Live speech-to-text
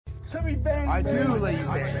Let me bang you, I man. do let you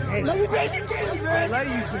bang. Hey, Let me bang you, man. I let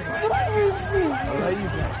you bang. I let you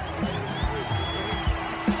bang.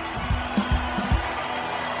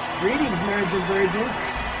 Greetings, marriage and virgins.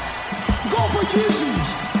 Go for Jesus.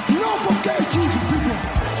 No forget Jesus, people.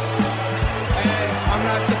 Hey, I'm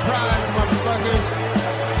not surprised, motherfuckers.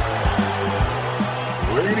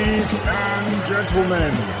 Ladies and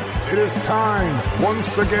gentlemen, it is time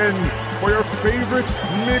once again for your favorite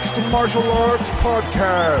mixed martial arts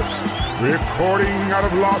podcast. Recording out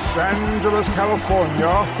of Los Angeles,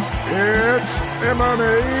 California, it's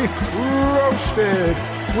MMA Roasted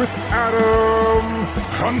with Adam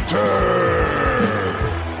Hunter.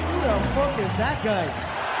 Who the fuck is that guy?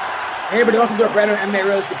 Hey everybody, welcome to our brand new MMA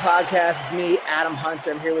Roasted podcast. It's me, Adam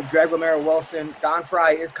Hunter. I'm here with Greg Romero-Wilson. Don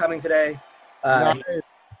Frye is coming today.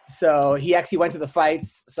 So he actually went to the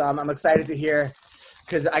fights, so I'm excited to hear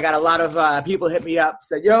because I got a lot of people hit me up,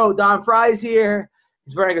 said, yo, Don Frye's here.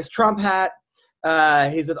 He's wearing his Trump hat.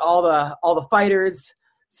 He's with all the fighters.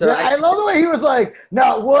 So yeah, I love the way he was like,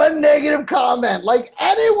 not one negative comment. Like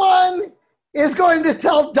anyone is going to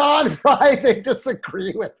tell Don Frye they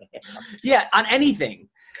disagree with him. Yeah, on anything.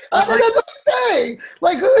 I mean, that's what I'm saying.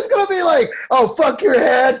 Like, who's going to be like, oh, fuck your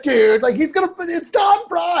head, dude? Like, it's Don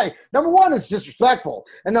Frye. Number one, it's disrespectful.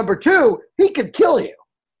 And number two, he could kill you.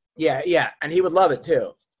 Yeah, and he would love it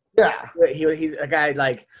too. Yeah. He's a guy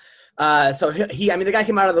like, so he, I mean, the guy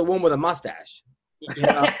came out of the womb with a mustache. You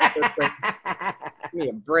know, give me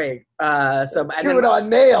a break. Chewing on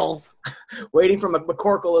nails. Waiting for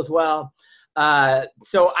McCorkle as well.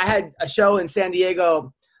 So I had a show in San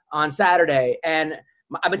Diego on Saturday, and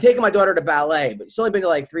I've been taking my daughter to ballet, but she's only been to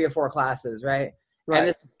like 3 or 4 classes, right?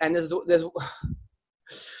 Right. And there's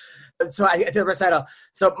so I did a recital.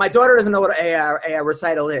 So my daughter doesn't know what a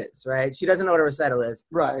recital is, right? She doesn't know what a recital is.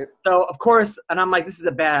 Right. So of course, and I'm like, this is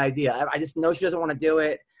a bad idea. I just know she doesn't want to do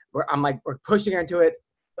it. We're pushing her into it.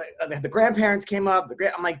 Like, the grandparents came up.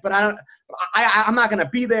 I'm like, but I'm not going to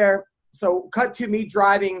be there. So cut to me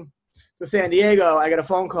driving to San Diego. I get a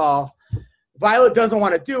phone call. Violet doesn't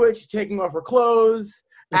want to do it. She's taking off her clothes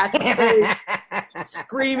at the place,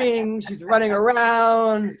 screaming. She's running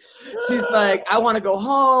around. She's like, I want to go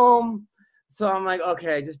home. So I'm like,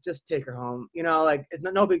 okay, just take her home. You know, like, it's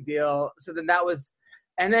no big deal. So then that was,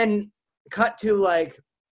 and then cut to like,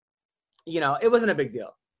 you know, it wasn't a big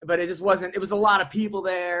deal, but it just wasn't. It was a lot of people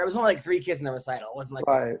there. It was only like 3 kids in the recital. It wasn't like,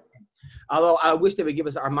 right. Although I wish they would give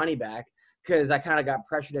us our money back because I kind of got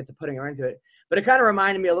pressured into putting her into it. But it kind of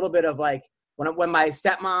reminded me a little bit of like, when my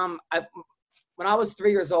stepmom, when I was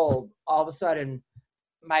 3 years old, all of a sudden,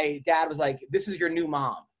 my dad was like, this is your new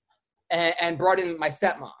mom, and brought in my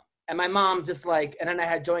stepmom. And my mom just like, and then they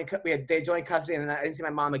had joint custody, and then I didn't see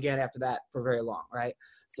my mom again after that for very long, right?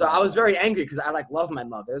 So I was very angry because I like love my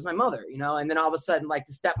mother. It was my mother, you know? And then all of a sudden, like,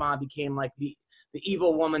 the stepmom became like the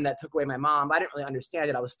evil woman that took away my mom. I didn't really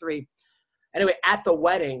understand it. I was 3. Anyway, at the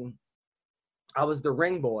wedding, I was the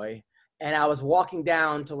ring boy. And I was walking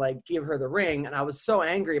down to like give her the ring, and I was so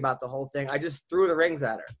angry about the whole thing. I just threw the rings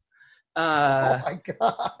at her. Oh my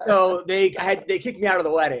God. So they kicked me out of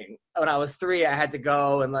the wedding when I was 3. I had to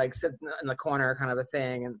go and like sit in the corner, kind of a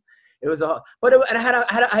thing. And it was and I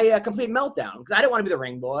had a complete meltdown because I didn't want to be the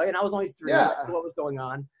ring boy, and I was only 3. Yeah. I didn't know what was going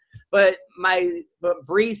on? But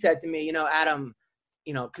Bree said to me, you know, Adam,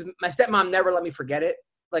 you know, because my stepmom never let me forget it.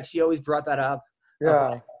 Like, she always brought that up.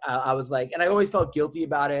 Yeah. I was like, and I always felt guilty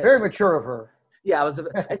about it. Very mature of her. Yeah,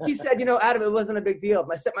 and she said, you know, Adam, it wasn't a big deal.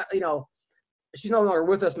 My stepmom, you know, she's no longer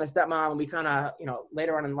with us, my stepmom, and we kind of, you know,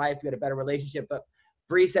 later on in life, we had a better relationship. But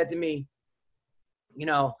Bree said to me, you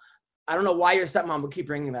know, I don't know why your stepmom would keep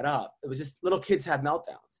bringing that up. It was just little kids have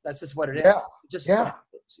meltdowns. That's just what it is. Yeah. Just yeah. What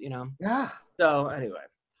happens, you know? Yeah. So anyway.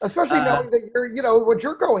 Especially knowing that you're, you know, what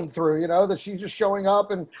you're going through, you know, that she's just showing up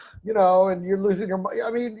and, you know, and you're losing your money. I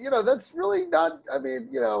mean, you know, that's really not, I mean,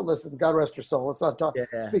 you know, listen, God rest your soul. Let's not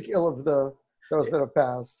speak ill of those that have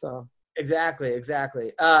passed. So. Exactly. So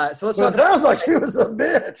let's talk. It sounds like she was a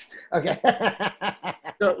bitch. Okay.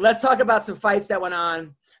 So let's talk about some fights that went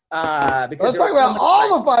on. Let's talk about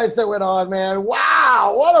all the fights that went on, man.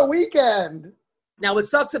 Wow. What a weekend. Now, what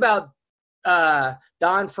sucks about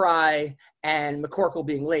Don Frye and McCorkle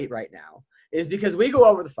being late right now is because we go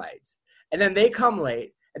over the fights and then they come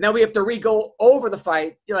late and then we have to go over the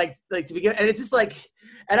fight like to begin, and it's just like,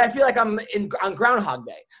 and I feel like I'm on Groundhog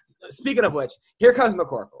Day. Speaking of which, here comes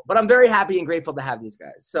McCorkle, but I'm very happy and grateful to have these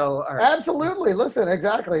guys. So all right. Absolutely, listen,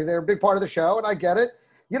 exactly, they're a big part of the show, and I get it.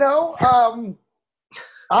 You know,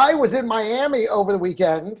 I was in Miami over the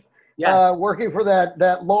weekend, working for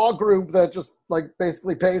that law group that just like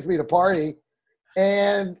basically pays me to party.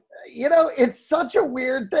 And, you know, it's such a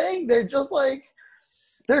weird thing. They're just like,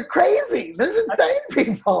 They're crazy. They're insane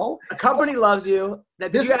people. The company loves you.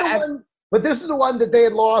 But this is the one that they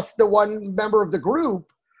had lost the one member of the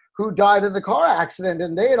group who died in the car accident.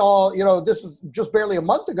 And they had all, this was just barely a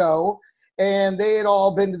month ago. And they had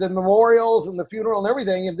all been to the memorials and the funeral and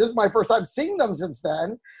everything. And this is my first time seeing them since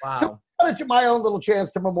then. Wow. So I got my own little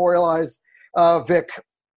chance to memorialize Vic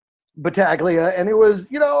Battaglia. And it was,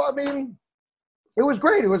 it was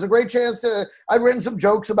great. It was a great chance to – I'd written some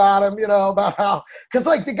jokes about him, about how – because,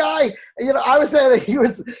 like, the guy, I was saying that he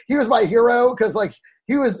was my hero because, like,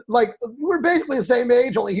 he was, like – we were basically the same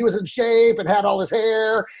age, only he was in shape and had all his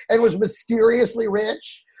hair and was mysteriously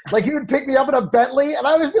rich. Like, he would pick me up in a Bentley, and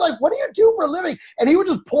I would be like, what do you do for a living? And he would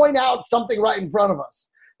just point out something right in front of us.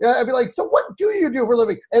 I'd be like, so what do you do for a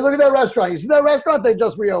living? Hey, look at that restaurant. You see that restaurant? They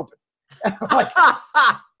just reopened. I'm like,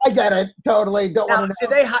 I get it. Totally. Don't want to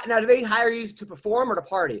know. Do they hire you to perform or to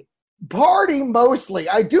party? Party mostly.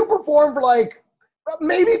 I do perform for like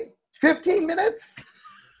maybe 15 minutes.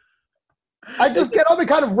 I just get up and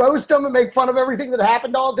kind of roast them and make fun of everything that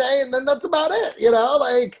happened all day, and then that's about it.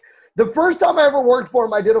 Like the first time I ever worked for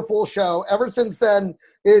him, I did a full show. Ever since then,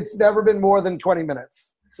 it's never been more than 20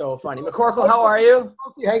 minutes. So funny. McCorkle, how are you?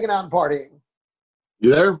 Mostly hanging out and partying. You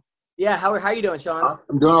there? Yeah. How you doing, Sean?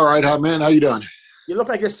 I'm doing all right, man. How you doing? You look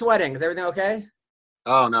like you're sweating. Is everything okay?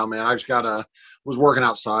 Oh no, man. I just was working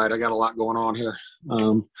outside. I got a lot going on here.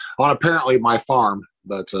 On apparently my farm,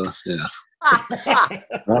 but yeah. I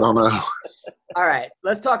don't know. All right.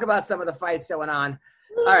 Let's talk about some of the fights that went on.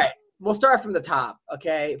 All right. We'll start from the top.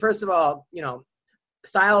 Okay. First of all,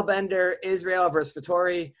 Stylebender, Israel versus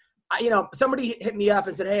Vettori. Somebody hit me up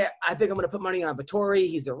and said, hey, I think I'm going to put money on Vettori.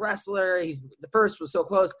 He's a wrestler. The first was so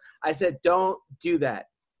close. I said, don't do that.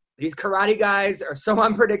 These karate guys are so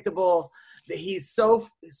unpredictable. He's so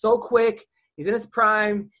quick. He's in his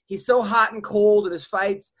prime. He's so hot and cold in his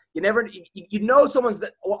fights. Someone's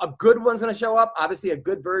a good one's going to show up. Obviously, a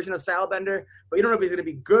good version of Stylebender, but you don't know if he's going to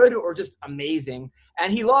be good or just amazing.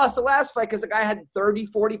 And he lost the last fight because the guy had 30,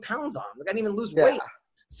 40 pounds on him. The guy didn't even lose weight.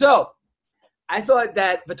 So I thought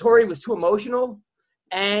that Vettori was too emotional,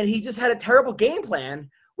 and he just had a terrible game plan,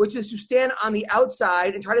 which is to stand on the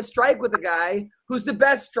outside and try to strike with a guy who's the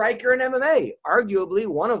best striker in MMA, arguably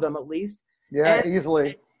one of them at least. Yeah,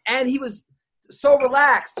 easily. And he was so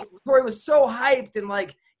relaxed. Vettori was so hyped, and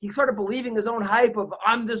like he started believing his own hype of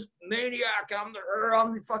I'm this maniac, I'm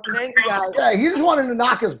the fucking angry guy. Yeah, he just wanted to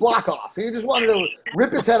knock his block off. He just wanted to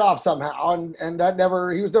rip his head off somehow, and he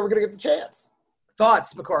was never going to get the chance.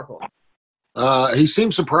 Thoughts, McCorkle? He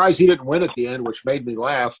seemed surprised he didn't win at the end, which made me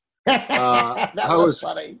laugh. That was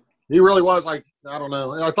funny. He really was like, I don't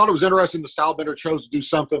know. I thought it was interesting the Stylebender chose to do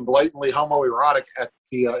something blatantly homoerotic at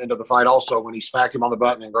the end of the fight also when he smacked him on the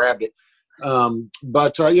button and grabbed it.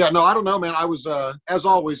 Yeah, no, I don't know, man. I was, as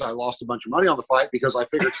always, I lost a bunch of money on the fight because I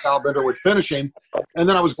figured Stylebender would finish him. And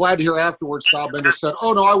then I was glad to hear afterwards Stylebender said,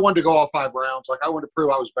 oh, no, I wanted to go all 5 rounds. Like, I wanted to prove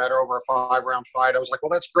I was better over a 5-round fight. I was like, well,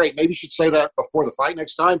 that's great. Maybe you should say that before the fight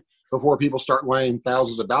next time, before people start laying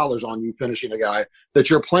thousands of dollars on you finishing a guy, that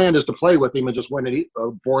your plan is to play with him and just win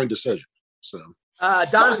a boring decision. So,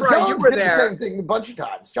 Don Frye, you were there. The same thing a bunch of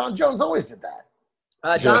times. John Jones always did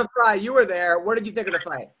that. Don Frye, you were there. What did you think of the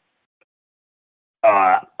fight?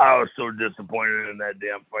 I was so disappointed in that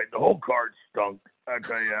damn fight. The whole card stunk. I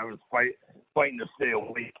tell you, I was fighting to stay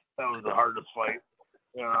awake. That was the hardest fight.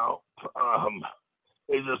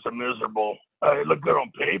 It's just a miserable. It looked good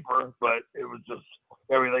on paper, but it was just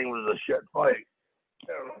everything was a shit fight.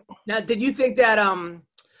 Now, did you think that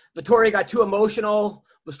Vettori got too emotional,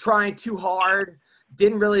 was trying too hard,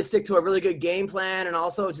 didn't really stick to a really good game plan, and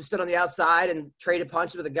also just stood on the outside and traded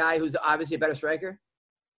punches with a guy who's obviously a better striker?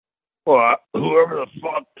 Well, whoever the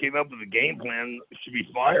fuck came up with the game plan should be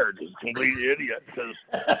fired. He's a complete idiot because,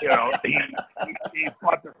 he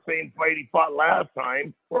fought the same fight he fought last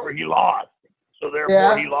time where he lost. So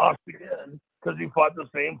therefore he lost again because he fought the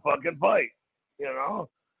same fucking fight,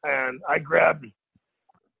 And I grabbed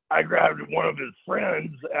one of his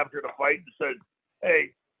friends after the fight and said,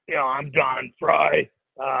 hey, I'm Don Frye.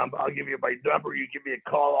 I'll give you my number. You give me a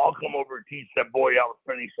call. I'll come over and teach that boy how to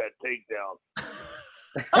finish that takedown.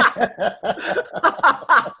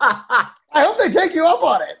 I hope they take you up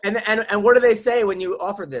on it. And what do they say when you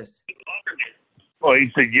offered this? Well,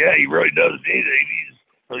 he said, yeah, he really does need it.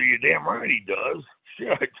 So you're damn right he does.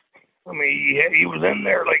 Shit. I mean, he was in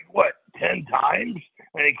there 10 times,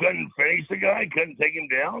 and he couldn't finish the guy, couldn't take him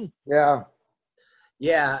down. Yeah.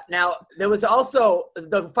 Yeah. Now, there was also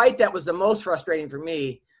the fight that was the most frustrating for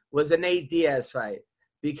me was the Nate Diaz fight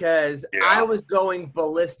because I was going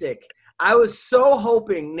ballistic. I was so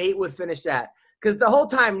hoping Nate would finish that because the whole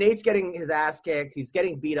time Nate's getting his ass kicked. He's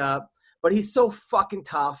getting beat up. but he's so fucking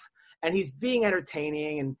tough and he's being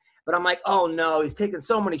entertaining. But I'm like, oh no, he's taking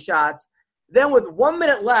so many shots. Then with 1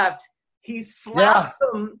 minute left, he slaps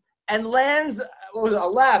him and lands a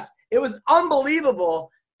left. It was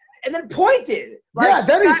unbelievable. And then pointed.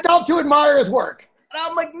 Then he stopped to admire his work. And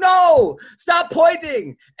I'm like, no, stop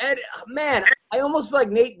pointing. And man, I almost feel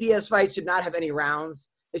like Nate Diaz fights should not have any rounds.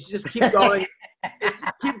 It should just keep going. It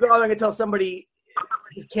should keep going until somebody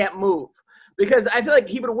just can't move. Because I feel like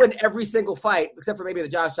he would win every single fight, except for maybe the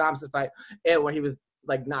Josh Thompson fight when he was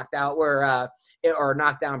like knocked out or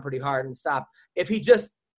knocked down pretty hard and stopped. If he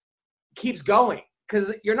just keeps going,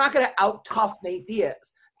 because you're not going to out-tough Nate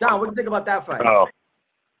Diaz. Don, what do you think about that fight? Oh,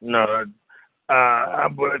 no.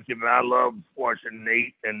 I'm with you, man. I love watching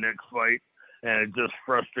Nate and Nick fight, and it just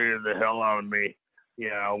frustrated the hell out of me. You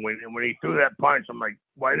know, when he threw that punch, I'm like,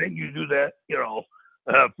 why didn't you do that,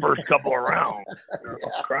 first couple of rounds?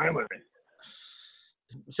 Crime with it.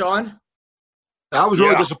 Sean? I was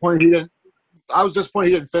really disappointed he didn't. I was disappointed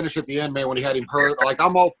he didn't finish at the end, man, when he had him hurt. Like,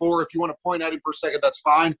 I'm all for, if you want to point at him for a second, that's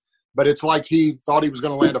fine. But it's like he thought he was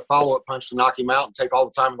going to land a follow-up punch to knock him out and take all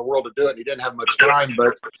the time in the world to do it. And he didn't have much time.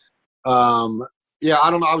 But, I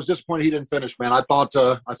don't know. I was disappointed he didn't finish, man. I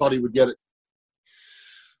thought he would get it.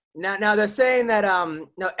 Now they're saying that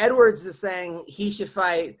now Edwards is saying he should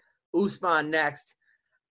fight Usman next.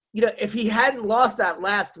 If he hadn't lost that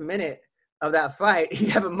last minute of that fight, he'd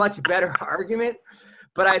have a much better argument.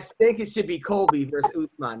 But I think it should be Colby versus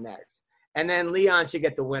Usman next. And then Leon should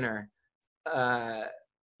get the winner.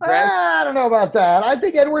 I don't know about that. I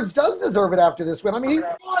think Edwards does deserve it after this win. I mean, he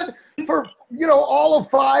won for, all of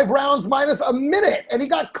 5 rounds minus a minute, and he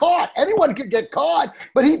got caught. Anyone could get caught,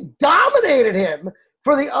 but he dominated him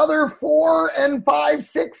for the other 4 and 5,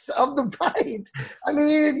 6 of the fight. I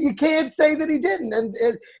mean, you can't say that he didn't. And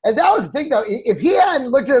that was the thing, though. If he hadn't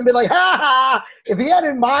looked at him and been like, ha, ha, if he hadn't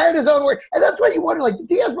admired his own work, and that's what you wonder, like, the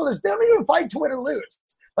Diaz brothers, they don't even fight to win or lose.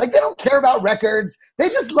 Like, they don't care about records. They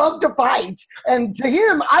just love to fight. And to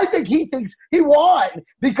him, I think he thinks he won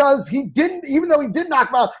because he didn't, even though he did knock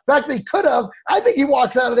him out, the fact that he could have, I think he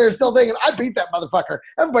walks out of there still thinking, I beat that motherfucker.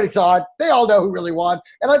 Everybody saw it. They all know who really won.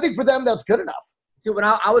 And I think for them, that's good enough. Dude, when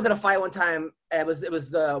I was in a fight one time, it was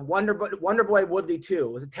the Wonder Boy Woodley 2.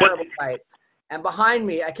 It was a terrible fight. And behind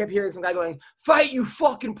me, I kept hearing some guy going, "Fight, you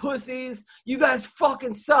fucking pussies! You guys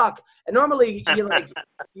fucking suck!" And normally,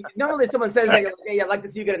 normally someone says that, like, "Hey, I'd like to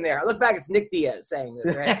see you get in there." I look back, it's Nick Diaz saying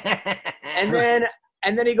this, right? and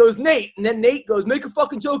then he goes, "Nate," and then Nate goes, "Make a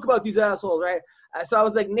fucking joke about these assholes," right? So I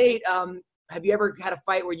was like, "Nate, have you ever had a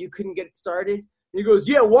fight where you couldn't get it started?" And he goes,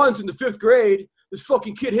 "Yeah, once in the 5th grade. This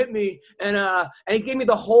fucking kid hit me," and he gave me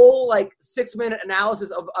the whole 6-minute analysis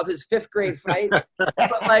of his 5th grade fight,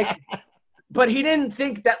 But he didn't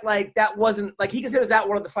think that that wasn't he considers that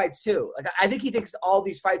one of the fights too. I think he thinks all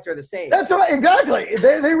these fights are the same. That's right, exactly.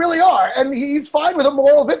 They really are, and he's fine with a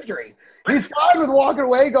moral victory. He's fine with walking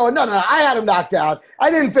away, going, "No, I had him knocked out.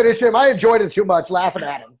 I didn't finish him. I enjoyed it too much, laughing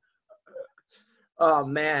at him." Oh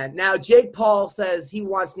man! Now Jake Paul says he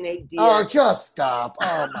wants Nate Diaz. Oh, just stop!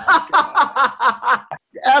 Oh my god!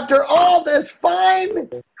 After all this fine,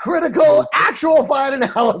 critical, actual fine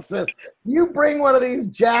analysis, you bring one of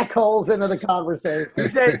these jackholes into the conversation.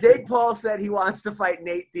 Jake Paul said he wants to fight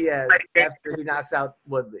Nate Diaz after he knocks out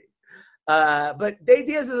Woodley. But Nate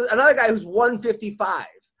Diaz is another guy who's 155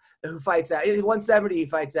 who fights that. He's 170 he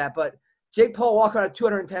fights that. But Jake Paul walking around at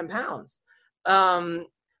 210 pounds.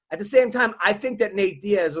 At the same time, I think that Nate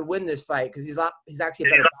Diaz would win this fight because he's actually a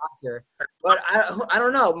better boxer. But I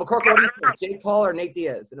don't know. McCorkle, what do you think? Jake Paul or Nate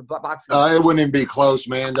Diaz in a boxing? It wouldn't even be close,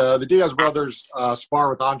 man. The Diaz brothers spar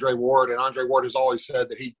with Andre Ward, and Andre Ward has always said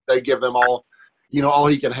that they give them all, all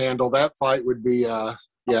he can handle. That fight would be,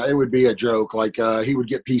 it would be a joke. He would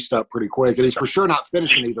get pieced up pretty quick, and he's for sure not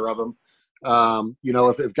finishing either of them.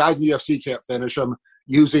 If guys in the UFC can't finish them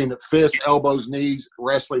using fists, elbows, knees,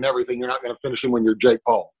 wrestling, everything, you're not going to finish him when you're Jake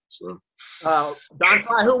Paul. So, Don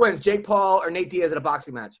Frye, who wins, Jake Paul or Nate Diaz in a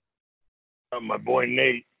boxing match? My boy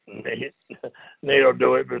Nate. Nate will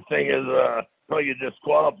do it. But the thing is, he'll get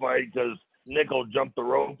disqualified because Nick will jump the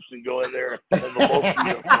ropes and go in there.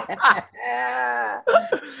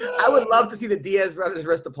 I would love to see the Diaz brothers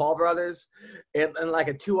versus the Paul brothers in a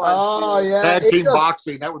 2-on-2. Oh yeah, tag team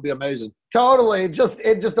boxing. That would be amazing. Totally, just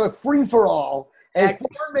a free for all, a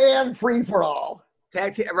 4-man free for all.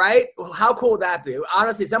 Tag team, right? How cool would that be?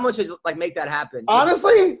 Honestly, someone should make that happen.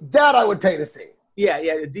 Honestly, that I would pay to see. Yeah,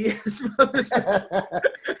 the Diaz brothers.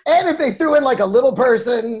 And if they threw in a little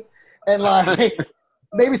person and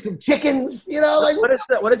maybe some chickens, what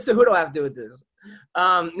does Cejudo have to do with this?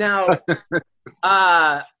 Now,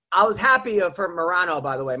 I was happy for Morano,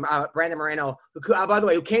 by the way, Brandon Moreno,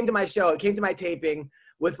 who came to my show, came to my taping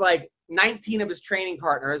with like 19 of his training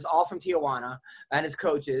partners, all from Tijuana, and his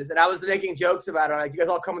coaches. And I was making jokes about it, like, you guys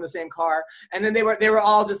all come in the same car. And then they were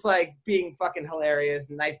all just like being fucking hilarious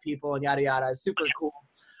and nice people and yada yada. Super cool.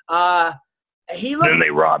 Then they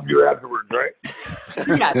robbed you afterwards, right?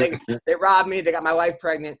 Yeah, they robbed me. They got my wife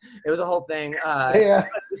pregnant. It was a whole thing. Yeah.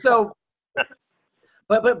 So,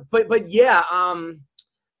 but yeah,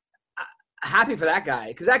 happy for that guy,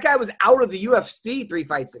 because that guy was out of the UFC 3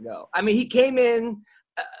 fights ago. I mean, he came in,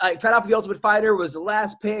 tried out for the Ultimate Fighter, was the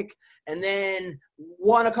last pick, and then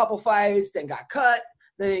won a couple fights, then got cut.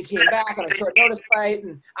 Then he came back on a short notice fight,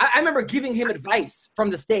 and I remember giving him advice from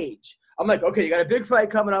the stage. I'm like, okay, you got a big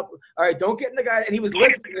fight coming up. All right, don't get in the guy. And he was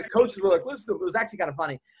listening. His coaches were like, listen. It was actually kind of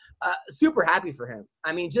funny. Super happy for him.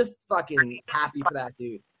 I mean, just fucking happy for that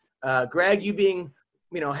dude. Greg, you being,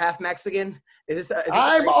 half Mexican. Is this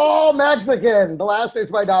I'm all Mexican. The last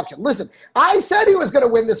name's by adoption. Listen, I said he was going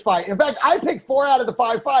to win this fight. In fact, I picked 4 out of the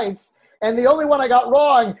 5 fights. And the only one I got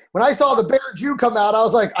wrong, when I saw the Bear Jew come out, I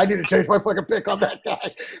was like, I need to change my fucking pick on that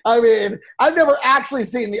guy. I mean, I've never actually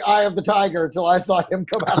seen the Eye of the Tiger until I saw him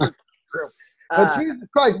come out of the room. But Jesus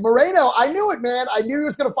Christ, Moreno, I knew it, man. I knew he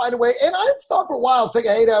was going to find a way. And I thought for a while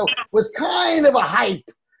Figueiredo was kind of a hype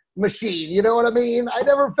machine. You know what I mean? I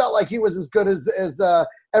never felt like he was as good as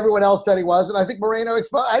everyone else said he was. And I think Moreno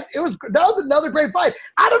that was another great fight.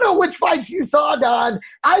 I don't know which fights you saw, Don.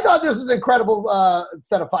 I thought this was an incredible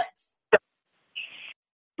set of fights.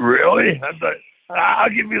 Really? I'll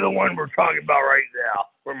give you the one we're talking about right now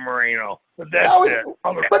from Moreno. But that's it.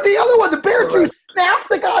 But the other one, the Bear Jew snapped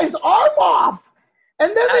the guy's arm off.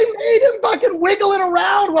 And then they made him fucking wiggle it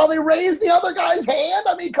around while they raised the other guy's hand.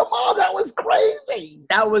 I mean, come on, that was crazy.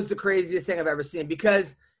 That was the craziest thing I've ever seen,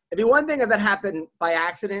 because it'd be one thing if that happened by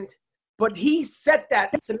accident, but he set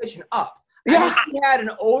that submission up. Yeah. He had an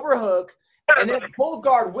overhook and then pulled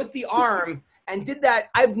guard with the arm and did that.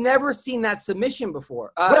 I've never seen that submission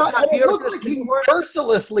before. It looked like he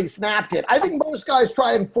mercilessly snapped it. I think most guys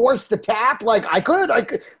try and force the tap. Like, I could.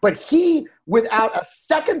 But he, without a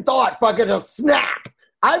second thought, fucking just snap.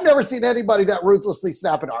 I've never seen anybody that ruthlessly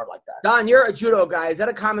snap an arm like that. Don, you're a judo guy. Is that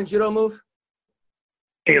a common judo move?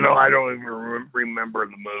 I don't even remember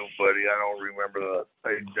the move, buddy. I don't remember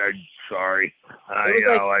I'm sorry.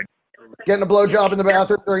 Getting a blowjob in the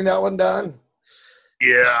bathroom during that one, Don?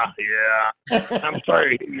 Yeah. I'm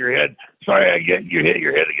sorry you hit your head. Sorry, you hit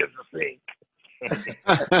your head against the sink.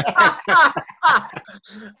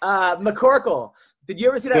 McCorkle, did you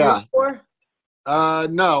ever see that move before?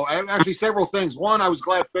 No, actually several things. One, I was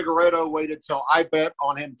glad Figueiredo waited till I bet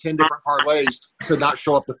on him 10 different parlays to not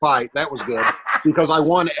show up to fight. That was good because I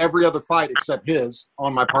won every other fight except his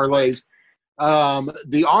on my parlays.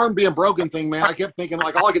 The arm being broken thing, man, I kept thinking,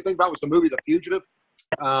 like, all I could think about was the movie The Fugitive.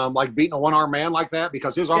 Like beating a one-armed man like that,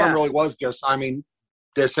 because his arm really was just,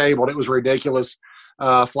 disabled. It was ridiculous,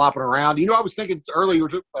 flopping around. I was thinking earlier,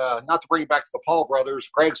 not to bring it back to the Paul brothers,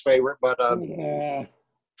 Craig's favorite, but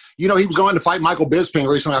he was going to fight Michael Bisping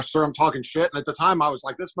recently. I saw him talking shit, and at the time I was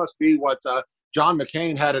like, this must be what John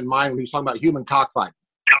McCain had in mind when he was talking about human cockfighting.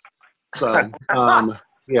 So,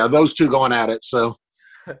 those two going at it. So.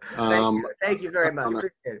 Thank you very much.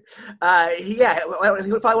 Appreciate it. He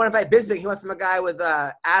probably want to fight Bisping. He went from a guy with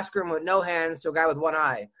Askren with no hands to a guy with one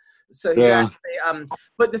eye. So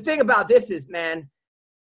but the thing about this is, man,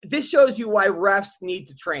 this shows you why refs need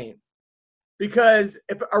to train. Because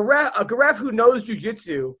if a ref who knows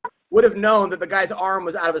jiu-jitsu would have known that the guy's arm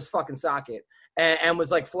was out of his fucking socket and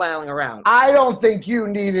was like flailing around. I don't think you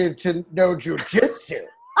needed to know jiu-jitsu.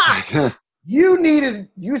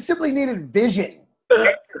 You simply needed vision.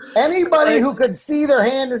 Anybody who could see their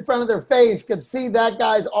hand in front of their face could see that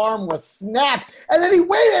guy's arm was snapped. And then he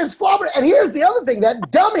waited and was flopping. And here's the other thing, that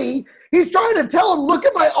dummy, he's trying to tell him, look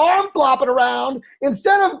at my arm flopping around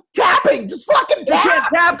instead of tapping. Just fucking tap. He can't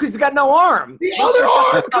tap because he's got no arm. The other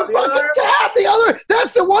arm can fucking tap. The other,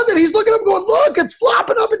 that's the one that he's looking at him going, look, it's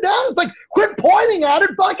flopping up and down. It's like, quit pointing at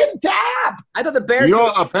it, fucking tap. I thought the Bear.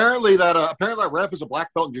 Apparently that ref is a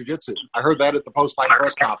black belt in jiu-jitsu. I heard that at the post-fight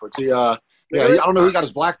press conference. I don't know who he got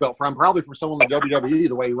his black belt from. Probably from someone in the WWE,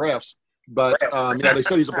 the way he refs. But, they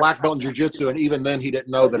said he's a black belt in jiu-jitsu, and even then he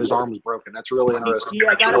didn't know that his arm was broken. That's really interesting.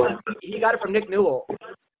 He got it from Nick Newell.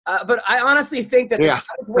 But I honestly think that I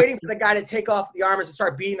was waiting for the guy to take off the arm and to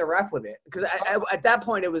start beating the ref with it. Because at that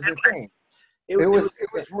point, it was insane. It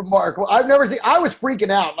was remarkable. I was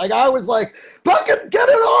freaking out. Like, I was like, fucking get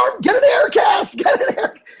an arm, get an air cast,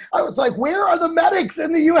 I was like, where are the medics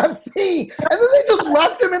in the UFC? And then they just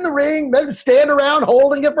left him in the ring, made him stand around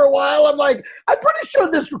holding it for a while. I'm like, I'm pretty sure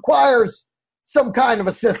this requires some kind of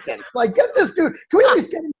assistance. Like, get this dude. Can we at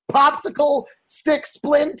least get him popsicle stick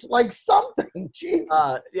splint? Like something. Jesus.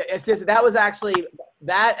 Yeah, seriously, that was actually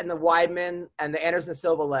that and the Weidman and the Anderson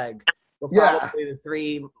Silva leg were probably the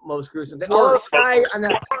three most gruesome things. There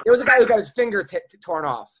was a guy who got his finger torn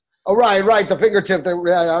off. Oh, right. The fingertip. I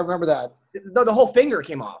remember that. The whole finger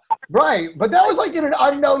came off. Right, but that was like in an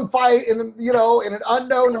unknown fight in an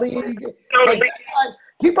unknown league. Like,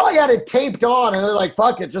 he probably had it taped on, and they're like,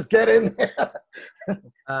 "Fuck it, just get in there."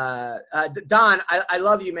 Don, I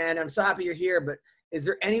love you, man. I'm so happy you're here. But is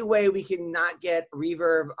there any way we can not get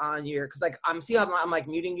reverb on your? Because like I'm like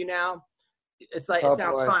muting you now. It's like it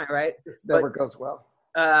sounds fine, right? This never goes well.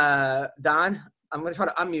 Don, I'm gonna try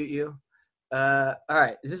to unmute you. All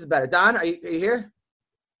right, this is better. Don, are you here?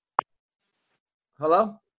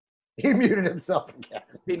 Hello? He muted himself again.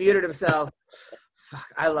 He muted himself. Fuck,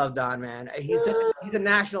 I love Don, man. He's a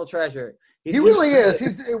national treasure. He really is.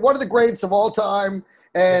 He's one of the greats of all time,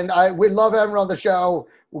 and we love having him on the show.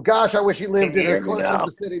 Well, gosh, I wish he lived in a closer to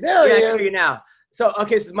the city. There he is. I hear you now. So,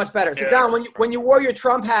 okay, this is much better. So, Don, when you wore your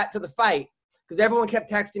Trump hat to the fight, because everyone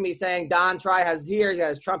kept texting me saying Don Frye he got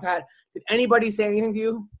his Trump hat. Did anybody say anything to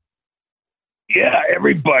you? Yeah,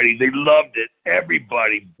 everybody. They loved it.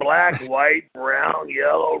 Everybody. Black, white, brown,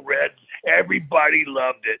 yellow, red. Everybody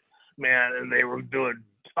loved it, man. And they were doing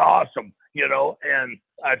awesome, And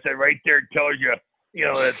I said right there, it tells you,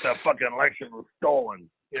 that the fucking election was stolen,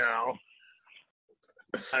 I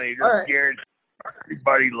mean, just scared.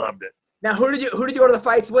 Everybody loved it. Now, who did you go to the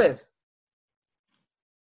fights with?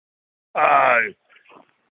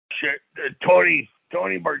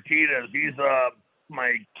 Tony Martinez. He's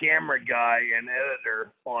my camera guy and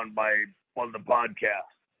editor on the podcast.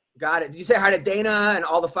 Got it. Did you say hi to Dana and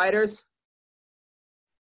all the fighters?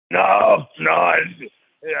 No, I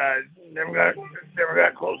never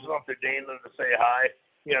got close enough to Dana to say hi.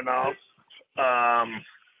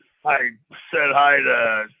 I said hi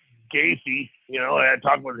to Gacy. I had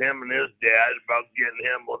talked with him and his dad about getting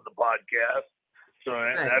him on the podcast. So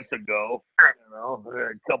that's a go.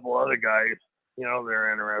 A couple other guys,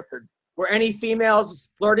 they're interested. Were any females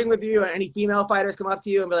flirting with you, or any female fighters come up to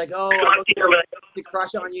you and be like, "Oh, I'm a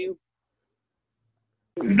crush on you"?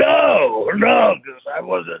 No, because I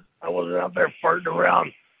wasn't out there farting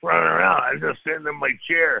around, running around. I was just sitting in my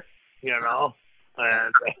chair,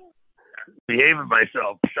 and behaving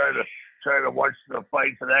myself, trying to watch the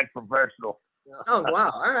fights and act professional. Oh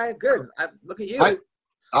wow! All right, good. Look at you.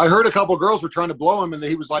 I heard a couple of girls were trying to blow him, and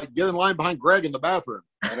he was like, "Get in line behind Greg in the bathroom."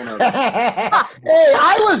 I don't know. Hey,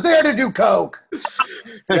 I was there to do coke.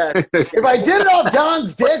 If I did it off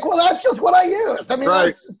Don's dick, well, that's just what I used. I mean,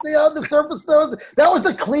 that's just the surface. That was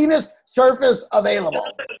the cleanest surface available.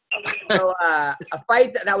 So a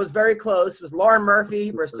fight that was very close was Lauren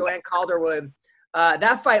Murphy versus Joanne Calderwood.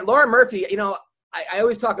 That fight, Lauren Murphy, I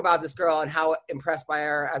always talk about this girl and how impressed by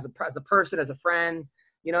her as a person, as a friend.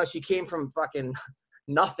 She came from fucking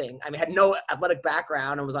nothing. I mean, had no athletic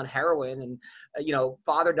background and was on heroin, and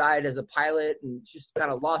father died as a pilot, and she's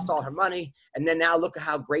kind of lost all her money. And then now look at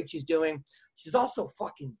how great she's doing. She's also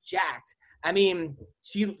fucking jacked. I mean,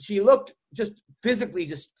 she looked just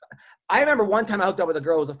physically I remember one time I hooked up with a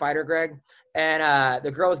girl who was a fighter, Greg, and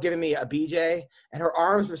the girl was giving me a BJ, and her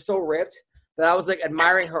arms were so ripped that I was like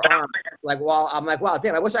admiring her arms. I'm like, wow,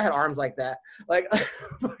 damn, I wish I had arms like that. Like,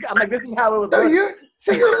 I'm like, this is how it would look.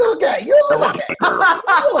 You're a little gay. You're a little gay.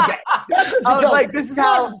 That's what you I was like, this is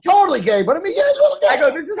how. Totally gay, but I mean, you're a little gay. I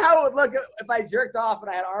go, this is how it would look if I jerked off and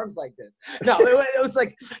I had arms like this. No, it was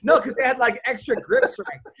like, no, because they had like extra grip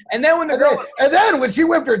strength. And then when when she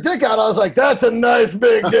whipped her dick out, I was like, that's a nice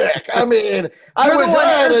big dick. I mean, I wish I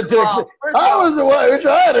had a dick. I wish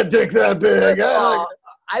I had a dick that big.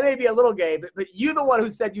 I may be a little gay, but you're the one who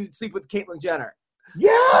said you'd sleep with Caitlyn Jenner.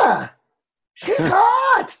 Yeah. She's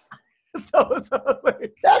hot. That's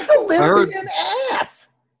Olympian ass.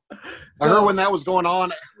 I heard when that was going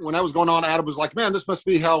on, Adam was like, man, this must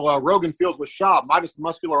be how Rogan feels with Schaub, minus the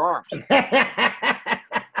muscular arms.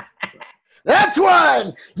 That's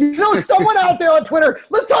one. Someone out there on Twitter,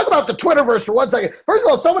 let's talk about the Twitterverse for 1 second. First of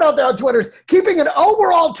all, someone out there on Twitter is keeping an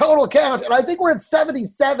overall total count, and I think we're at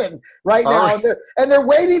 77 right now, and they're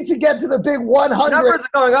waiting to get to the big 100. Numbers are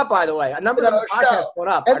going up, by the way. A number of podcasts going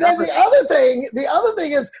up. And then the other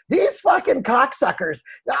thing is these fucking cocksuckers.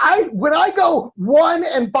 When I go 1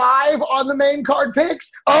 and 5 on the main card picks,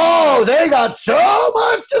 they got so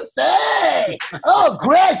much to say. Oh,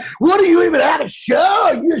 Greg, what do you even have to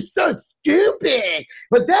show? You're so stupid.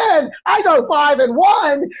 But then I go 5 and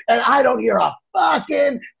 1, and I don't hear a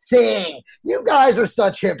fucking thing. You guys are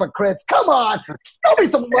such hypocrites. Come on, show me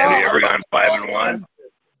some love. Have you ever gone 5 and 1?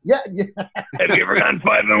 Yeah. Have you ever gone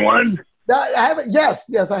 5 and 1? I haven't. Yes,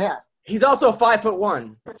 I have. He's also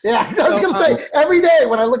 5'1". Yeah, I was gonna say every day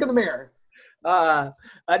when I look in the mirror. Now,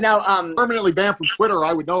 permanently banned from Twitter.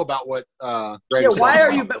 I would know about what. Why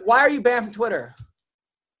are you banned from Twitter?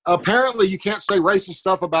 Apparently, you can't say racist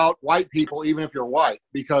stuff about white people, even if you're white,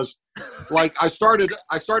 because, like, I started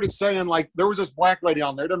saying, like, there was this black lady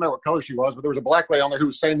on there. I don't know what color she was, but there was a black lady on there who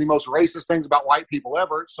was saying the most racist things about white people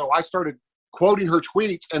ever. So I started quoting her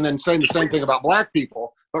tweets and then saying the same thing about black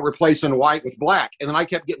people, but replacing white with black. And then I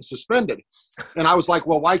kept getting suspended. And I was like,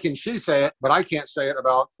 well, why can she say it, but I can't say it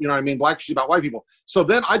about, black shit about white people. So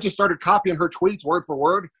then I just started copying her tweets word for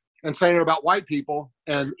word and saying it about white people.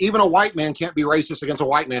 And even a white man can't be racist against a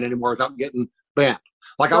white man anymore without getting banned.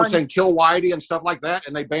 Like, I was saying kill Whitey and stuff like that,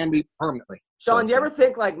 and they banned me permanently. Sean, do you ever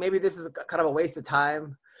think, like, maybe this is kind of a waste of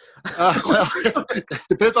time? Well, it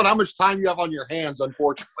depends on how much time you have on your hands,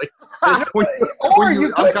 unfortunately. I'm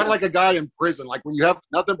kind of like a guy in prison. Like, when you have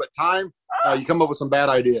nothing but time, you come up with some bad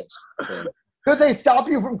ideas. So. Could they stop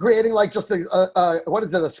you from creating, like, just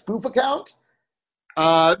a spoof account?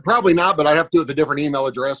 Probably not, but I'd have to do it with a different email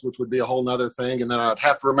address, which would be a whole nother thing. And then I'd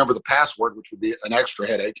have to remember the password, which would be an extra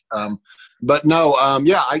headache. But no,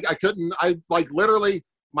 I couldn't. Literally,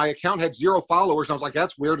 my account had 0 followers. And I was like,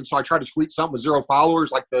 that's weird. And so I tried to tweet something with 0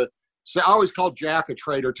 followers. I always called Jack a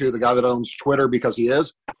traitor too, the guy that owns Twitter, because he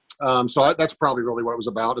is. That's probably really what it was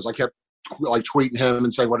about, is I kept tweeting him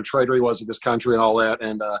and saying what a traitor he was to this country and all that.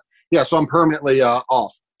 And so I'm permanently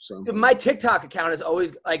off. So my TikTok account is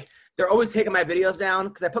always they're always taking my videos down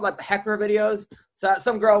because I put like heckler videos. So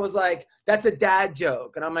some girl was like, that's a dad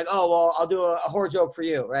joke. And I'm like, oh, well, I'll do a horror joke for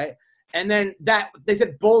you. Right. And then they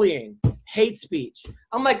said bullying, hate speech.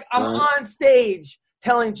 I'm like, I'm on stage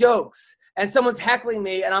telling jokes and someone's heckling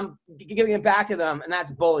me and I'm giving it back to them. And that's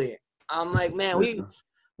bullying. I'm like, man, we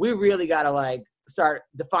really got to start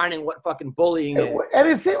defining what fucking bullying is. And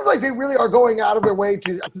it seems like they really are going out of their way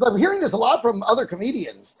to, because I'm hearing this a lot from other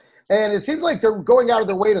comedians, and it seems like they're going out of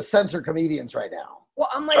their way to censor comedians right now. Well,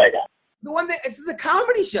 I'm like, the one that this is a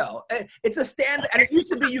comedy show. It's a stand, and it used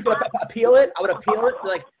to be you could appeal it. I would appeal it.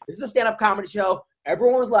 Like, this is a stand-up comedy show.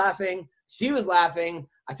 Everyone was laughing. She was laughing.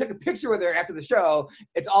 I took a picture with her after the show.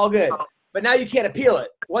 It's all good. But now you can't appeal it.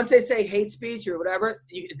 Once they say hate speech or whatever,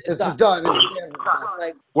 it's done.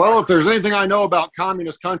 Well, if there's anything I know about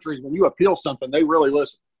communist countries, when you appeal something, they really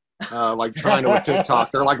listen. Like China with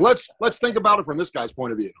TikTok, they're like, let's think about it from this guy's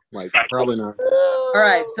point of view. Like, probably not. All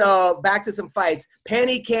right, so back to some fights.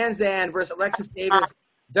 Penny Kanzan versus Alexis Davis,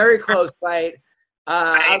 very close fight.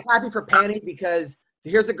 I was happy for Penny because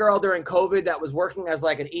here's a girl during COVID that was working as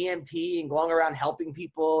like an EMT and going around helping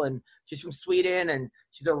people, and she's from Sweden, and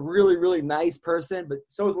she's a really, really nice person. But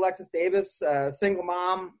so is Alexis Davis, single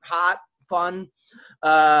mom, hot, fun,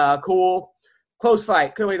 cool. Close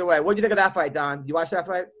fight. Couldn't go either way. What do you think of that fight, Don? Did you watch that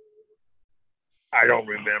fight? I don't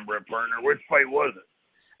remember it, partner. Which fight was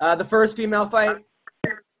it? The first female fight.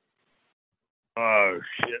 Oh,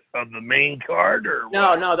 shit. Of the main card or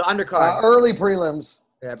what? No, the undercard. Early prelims.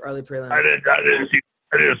 Yeah, early prelims. I didn't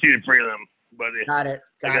see the prelim, but Got it.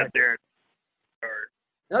 there.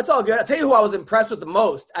 No, it's all good. I'll tell you who I was impressed with the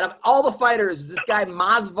most. Out of all the fighters, this guy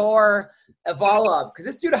Mazvar Evalov, because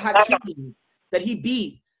this dude Hakeem that he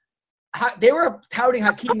beat, they were touting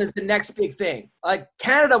Hakeem as the next big thing. Like,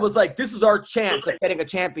 Canada was like, this is our chance of getting a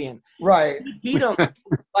champion. Right. He beat him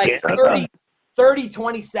like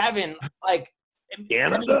 30-27. Like,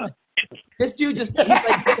 Canada? This dude just, he's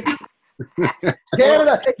like,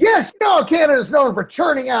 Canada. Yes, Canada's known for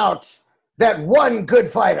churning out that one good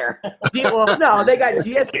fighter. Well, no, they got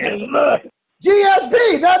GSP.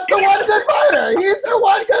 GSP, that's the one good fighter. He's their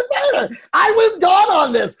one good fighter. I was Don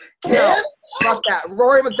on this. Kid. Fuck that.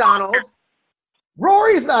 Rory McDonald.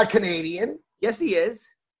 Rory's not Canadian. Yes, he is.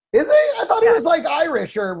 Is he? I thought he was like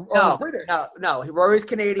Irish or British. No. Rory's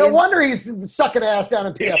Canadian. No wonder he's sucking ass down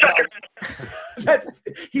in PFL.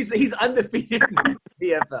 He's undefeated in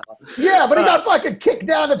PFL. Yeah, but he got fucking kicked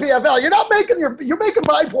down to PFL. You're making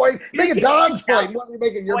my point. You're making Don's point. You're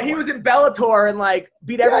making your point. He was in Bellator and like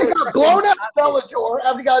beat everyone. He got blown out of Bellator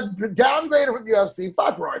after he got downgraded from UFC.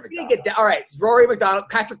 Fuck Rory McDonald. All right, Rory McDonald,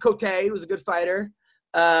 Patrick Cote, who was a good fighter.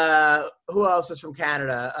 Who else was from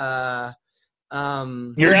Canada?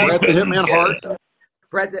 Brett the Hitman Hart.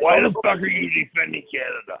 Why the fuck are you defending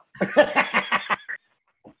Canada?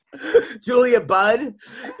 Julia Budd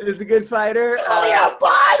is a good fighter. Julia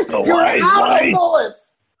Budd! You're out of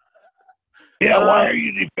bullets! Yeah, why are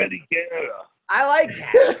you defending Canada? I like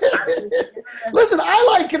Canada. Listen, I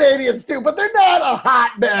like Canadians too, but they're not a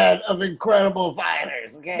hotbed of incredible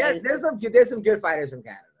fighters, okay? Yeah, there's some good fighters from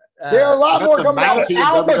Canada. There are a lot more coming out of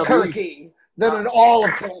Albuquerque than in all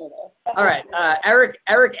of Canada. All right,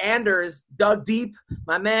 Eric Anders dug deep.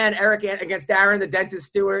 My man Eric against Darren the Dentist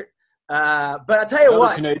Stewart. But I'll tell you Another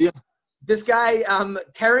what, Canadian. this guy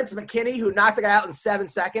Terrence McKinney, who knocked the guy out in 7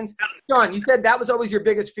 seconds. John, you said that was always your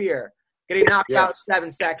biggest fear, getting knocked out in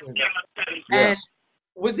 7 seconds. And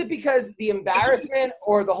was it because the embarrassment,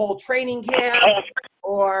 or the whole training camp,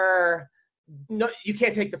 or no, you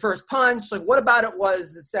can't take the first punch? Like, what about it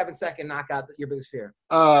was the 7-second knockout that your biggest fear?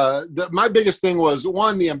 My biggest thing was,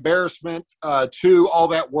 one, the embarrassment. Two, all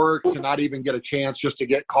that work to not even get a chance just to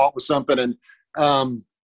get caught with something. And I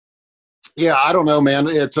don't know, man.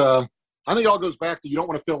 It's I think it all goes back to, you don't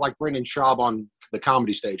want to feel like Brendan Schaub on the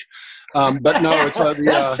comedy stage. But no, it's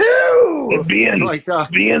that's two. Being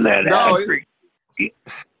that asterisk,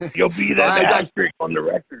 you'll be that asterisk on the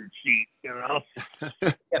record sheet, you know.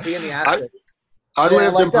 Yeah, being the asterisk. I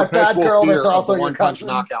lived like in that fat perpetual girl fear that's of also the your one-punch cousin.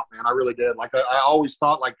 knockout, man. I really did. Like, I always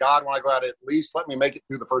thought, like, God, when I go out, at least let me make it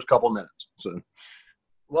through the first couple of minutes. So,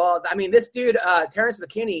 well, I mean, this dude, Terrence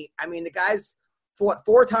McKinney, I mean, the guy's fought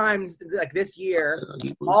 4 times like this year,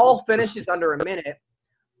 all finishes under a minute.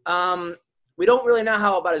 We don't really know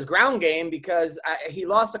how about his ground game, because he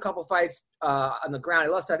lost a couple fights on the ground. He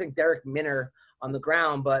lost, I think, Derek Minner on the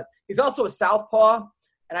ground, but he's also a southpaw,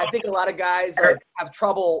 and I think a lot of guys have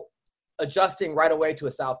trouble adjusting right away to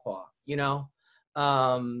a southpaw, you know.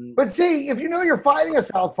 But see, if you know you're fighting a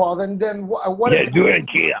southpaw, then what? Yeah, do it in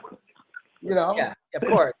camp. You know. Yeah, of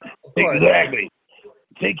course. Exactly.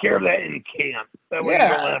 Take care of that in camp. That way you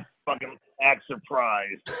don't have to fucking act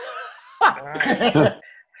surprised.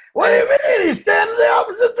 What do you mean? He's standing the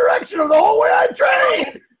opposite direction of the whole way I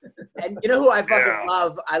trained. And you know who I fucking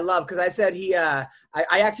love? I love, because I said I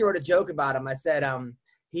actually wrote a joke about him. I said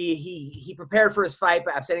he prepared for his fight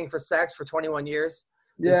by abstaining from sex for 21 years.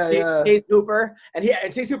 Chase Hooper, and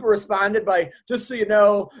Chase Hooper responded by, "Just so you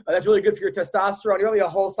know, that's really good for your testosterone." You want me a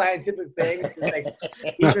whole scientific thing, like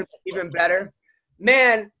even better.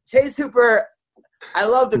 Man, Chase Hooper, I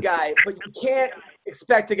love the guy, but you can't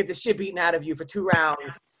expect to get the shit beaten out of you for 2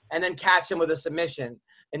 rounds and then catch him with a submission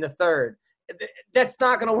in the 3rd. That's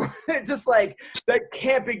not gonna work. It's just like, that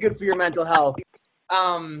can't be good for your mental health.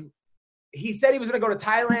 He said he was gonna go to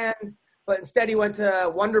Thailand, but instead he went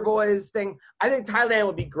to Wonder Boys thing. I think Thailand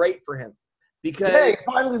would be great for him, because he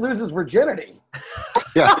finally loses virginity.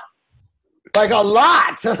 Yeah. Like a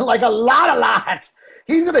lot.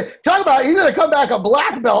 He's gonna come back a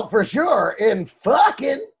black belt for sure in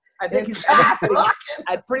fucking. I think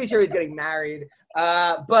I'm pretty sure he's getting married.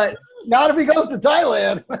 But not if he goes to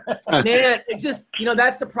Thailand. Man, it just,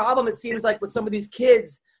 that's the problem. It seems like with some of these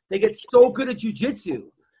kids, they get so good at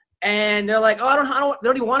jiu-jitsu, and they're like, oh, they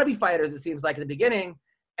don't even want to be fighters, it seems like, in the beginning.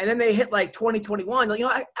 And then they hit like 2021, like,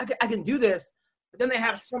 I can do this. But then they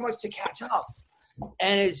have so much to catch up.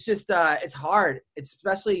 And it's just, it's hard. It's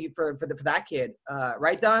especially for that kid.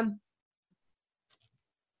 Right, Don?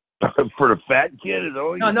 For the fat kid? Is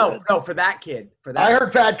always no, for that kid. I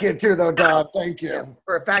heard fat kid too, though, Don. Thank you. Yeah,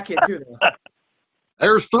 for a fat kid too, though.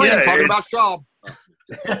 There's 3 talking about Schaub.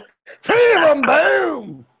 Feel them,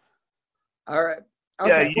 boom. All right.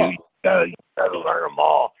 Okay, you gotta learn them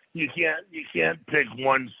all. You can't pick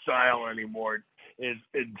one style anymore. It's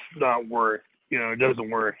not worth. It doesn't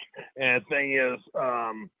work. And the thing is,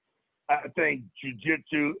 I think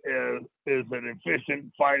jiu-jitsu is an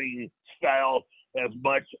efficient fighting style as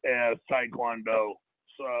much as Taekwondo.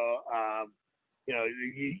 So,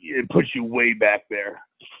 it puts you way back there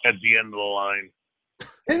at the end of the line.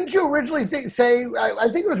 Didn't you originally say, I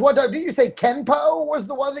think it was one time, didn't you say Kenpo was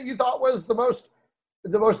the one that you thought was the most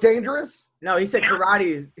dangerous? No, he said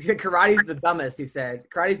karate. He said karate's the dumbest, he said.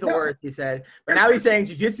 Karate's the worst, he said. But now he's saying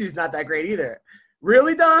jiu-jitsu is not that great either.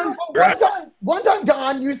 Really, Don? One time,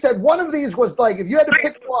 Don, you said one of these was like, if you had to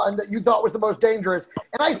pick one that you thought was the most dangerous,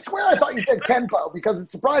 and I swear I thought you said Kenpo, because it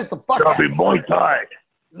surprised the fuck out of me. Muay Thai.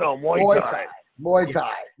 No, Muay Thai. Muay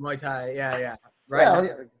Thai. Muay Thai, yeah.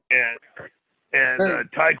 Right. And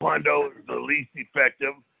Taekwondo is the least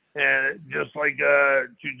effective, and just like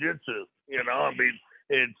jiu-jitsu,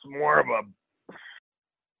 it's more of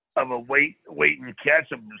a wait and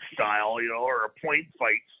catch 'em style, or a point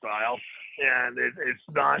fight style, and it's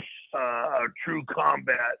not a true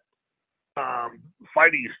combat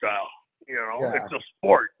fighting style. It's a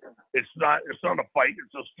sport. It's not a fight.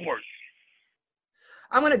 It's a sport.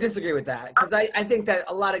 I'm going to disagree with that, because I think that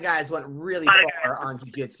a lot of guys went really far on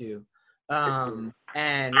jiu-jitsu. And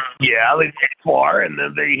yeah, they get far, and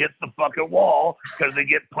then they hit the fucking wall because they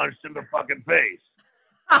get punched in the fucking face.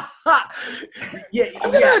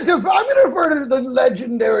 I'm gonna refer to the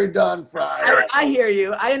legendary Don Frye. I hear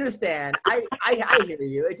you. I understand. I hear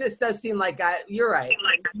you. It just does seem like you're right.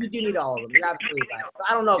 You do need all of them. You're absolutely right. But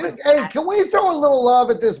I don't know. Hey, can we throw a little love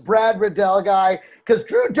at this Brad Riddell guy? Because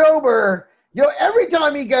Drew Dober, every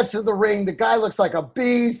time he gets to the ring, the guy looks like a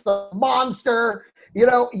beast, a monster. And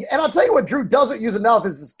I'll tell you what Drew doesn't use enough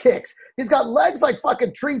is his kicks. He's got legs like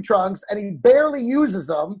fucking tree trunks, and he barely uses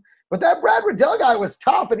them. But that Brad Riddell guy was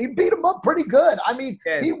tough, and he beat him up pretty good. I mean,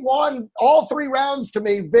 he won all 3 rounds to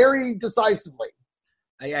me very decisively.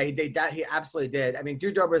 Yeah, he did that. He absolutely did. I mean,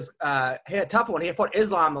 Drew Dober's he had a tough one. He fought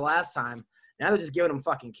Islam the last time. Now they're just giving him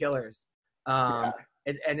fucking killers. And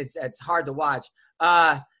it's hard to watch.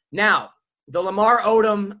 Now, the Lamar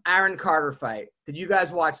Odom, Aaron Carter fight. Did you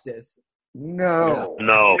guys watch this? No.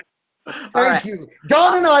 No. Thank you.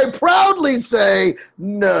 Don and I proudly say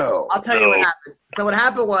no. I'll tell you what happened. So what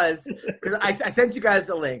happened was, because I sent you guys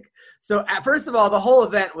the link. So first of all, the whole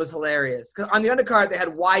event was hilarious. Because on the undercard, they had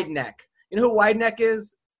Wide Neck. You know who Wide Neck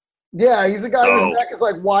is? Yeah, he's a guy whose neck is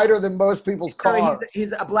like wider than most people's cars.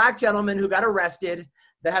 He's a black gentleman who got arrested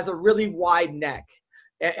that has a really wide neck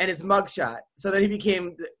and his mugshot. So then he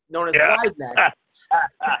became known as Wide Neck.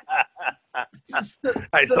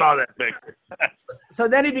 I saw that picture. So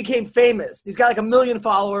then he became famous. He's got like 1 million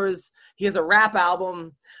followers. He has a rap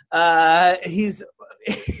album. He's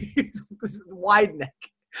Wide Neck.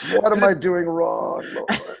 What am I doing wrong,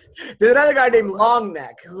 Lord? There's another guy named Long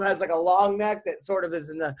Neck who has like a long neck that sort of is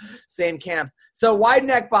in the same camp. So Wide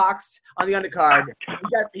Neck boxed on the undercard.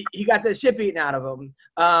 He got the shit beaten out of him.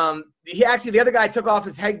 The other guy took off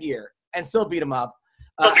his headgear and still beat him up.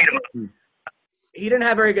 He didn't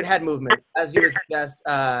have very good head movement, as you would suggest.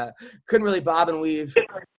 Couldn't really bob and weave,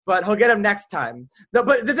 but he'll get him next time. No,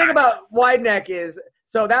 but the thing about Wide Neck is,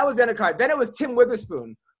 so that was the undercard. Then it was Tim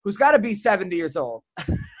Witherspoon, who's got to be 70 years old.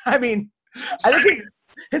 I mean, I think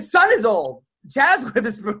his son is old. Chaz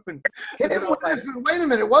Witherspoon. Tim Witherspoon. Wait a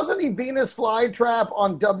minute. Wasn't he Venus Flytrap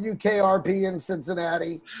on WKRP in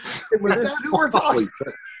Cincinnati? Was that who we're talking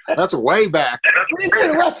about? That's way back. That's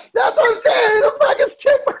what I'm saying. Who the fuck is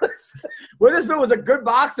Tim Witherspoon? Witherspoon was a good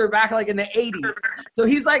boxer back like in the 80s. So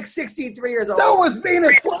he's like 63 years old. So was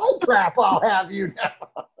Venus Flytrap, I'll have you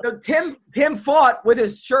know. So Tim fought with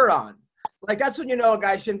his shirt on. Like, that's when you know a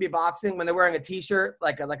guy shouldn't be boxing, when they're wearing a T-shirt,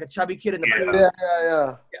 like a chubby kid in the pool.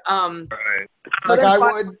 Yeah. Right. So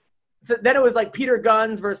like then it was like Peter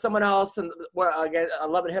Guns versus someone else, and again, a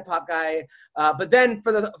Love and Hip Hop guy. But then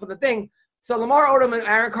for the thing, so Lamar Odom and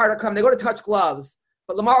Aaron Carter come. They go to touch gloves,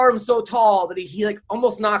 but Lamar Odom's so tall that he like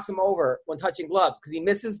almost knocks him over when touching gloves because he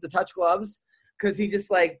misses the touch gloves because he just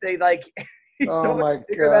like they like. Oh my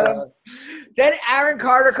god! Then Aaron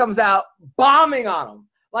Carter comes out bombing on him.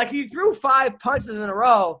 Like, he threw 5 punches in a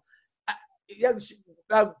row. You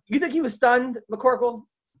think he was stunned, McCorkle?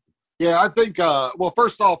 Yeah, I think, well,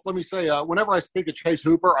 first off, let me say, whenever I think of Chase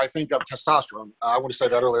Hooper, I think of testosterone. I want to say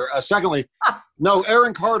that earlier. Secondly, no,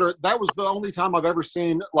 Aaron Carter, that was the only time I've ever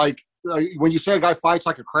seen, like, when you say a guy fights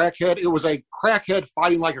like a crackhead, it was a crackhead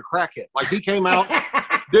fighting like a crackhead. Like, he came out,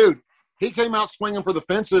 dude, he came out swinging for the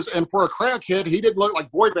fences, and for a crackhead, he didn't look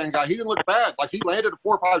like boy band guy. He didn't look bad. Like, he landed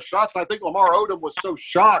 4 or 5 shots, and I think Lamar Odom was so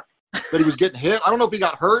shocked that he was getting hit. I don't know if he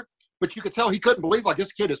got hurt, but you could tell he couldn't believe, like,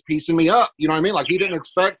 this kid is piecing me up. You know what I mean? Like, he didn't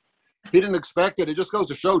expect it. It just goes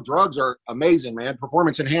to show drugs are amazing, man,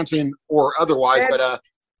 performance enhancing or otherwise. But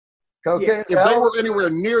cocaine, if they were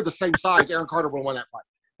anywhere near the same size, Aaron Carter would have won that fight.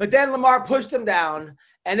 But then Lamar pushed him down,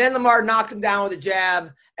 and then Lamar knocked him down with a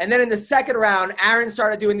jab. And then in the second round, Aaron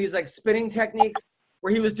started doing these like spinning techniques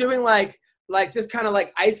where he was doing like just kind of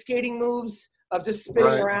like ice skating moves of just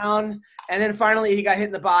spinning around. And then finally he got hit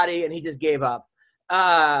in the body and he just gave up.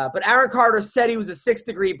 But Aaron Carter said he was a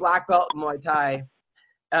 6th-degree black belt in Muay Thai,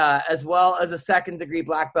 as well as a 2nd-degree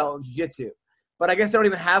black belt in Jiu-Jitsu. But I guess they don't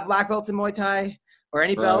even have black belts in Muay Thai or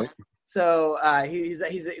any belt. So he's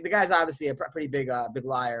the guy's obviously a pretty big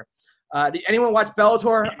liar. Did anyone watch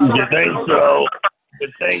Bellator?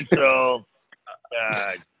 You think so?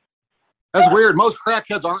 That's weird. Most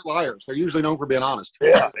crackheads aren't liars. They're usually known for being honest.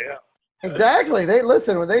 Yeah. Exactly. They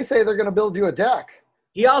listen when they say they're going to build you a deck.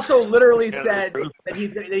 He also literally said that he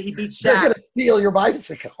beat Shaq. They're going to steal your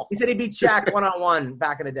bicycle. He said he beat Shaq one-on-one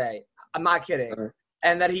back in the day. I'm not kidding.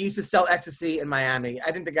 And that he used to sell ecstasy in Miami.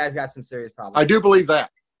 I think the guy's got some serious problems. I do believe that.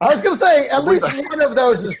 I was going to say, at least one of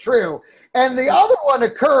those is true. And the other one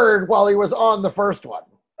occurred while he was on the first one.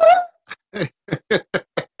 In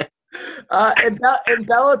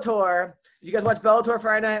Bellator, did you guys watch Bellator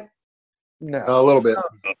Friday night? No. A little bit.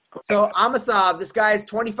 So Amasov, this guy is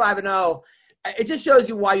 25-0. It just shows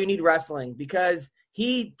you why you need wrestling, because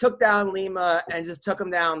He took down Lima and just took him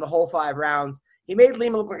down the whole 5 rounds. He made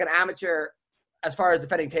Lima look like an amateur as far as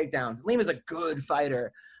defending takedowns. Lima's a good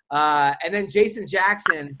fighter. And then Jason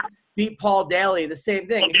Jackson beat Paul Daly, the same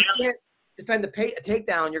thing. If you can't defend a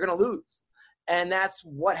takedown, you're going to lose. And that's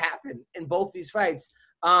what happened in both these fights.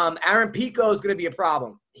 Aaron Pico is going to be a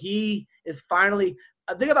problem. He is finally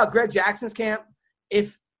 – think about Greg Jackson's camp.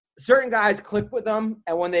 If certain guys click with them,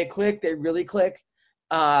 and when they click, they really click.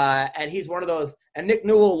 And he's one of those. And Nick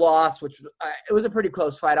Newell lost, which it was a pretty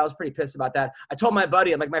close fight. I was pretty pissed about that. I told my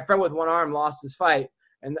buddy, I'm like, my friend with one arm lost his fight.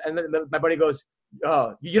 And my buddy goes,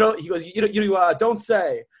 oh, he goes, you don't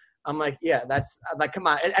say. I'm like, yeah, I'm like, come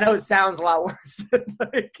on. I know it sounds a lot worse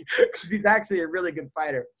because he's actually a really good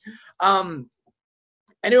fighter.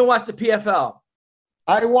 Anyone watch the PFL?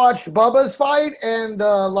 I watched Bubba's fight and the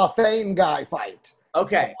LaFane guy fight.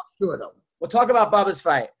 Okay. So 2 of them. We'll talk about Bubba's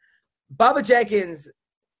fight. Bubba Jenkins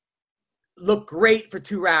looked great for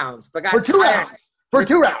 2 rounds, but got tired. For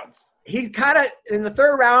 2 rounds. He's kind of in the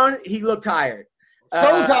 3rd round. He looked tired.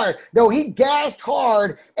 So tired. No, he gassed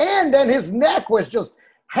hard, and then his neck was just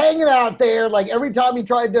hanging out there. Like every time he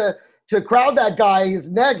tried to crowd that guy, his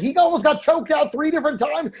neck, he almost got choked out 3 different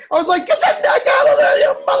times. I was like, get your neck out of there,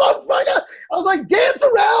 you motherfucker. I was like, dance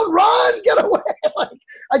around, run, get away. Like,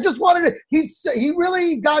 I just wanted to, he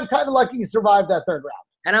really got kind of lucky he survived that 3rd round.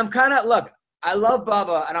 And I'm kind of, look, I love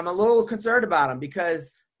Bubba, and I'm a little concerned about him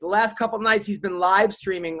because the last couple nights he's been live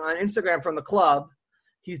streaming on Instagram from the club.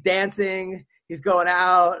 He's dancing. He's going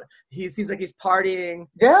out. He seems like he's partying.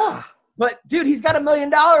 Yeah. But, dude, he's got $1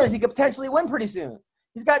 million. He could potentially win pretty soon.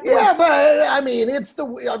 He's got – yeah, but, I mean,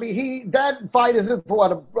 that fight isn't for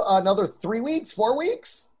what, another 3 weeks, 4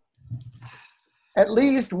 weeks? At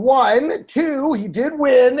least 1. 2, he did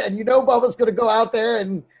win, and you know Bubba's going to go out there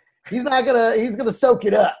and he's going to soak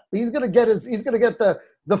it up. He's going to get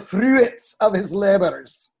the fruits of his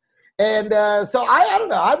labors. And so I don't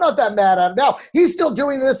know. I'm not that mad at him. Now, he's still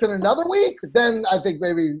doing this in another week. Then I think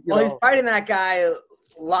maybe, he's fighting that guy,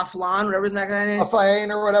 LaFleur, whatever that guy name is. LaFleur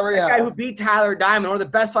or whatever, that guy who beat Tyler Diamond, one of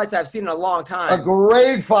the best fights I've seen in a long time. A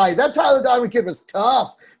great fight. That Tyler Diamond kid was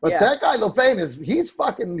tough. But that guy, LaFleur,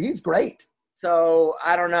 he's great. So,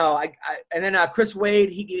 I don't know. And then Chris Wade,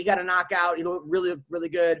 he got a knockout. He looked really, really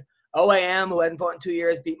good. OAM, who hadn't fought in 2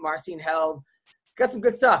 years, beat Marcin Held. Got some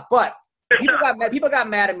good stuff. But people got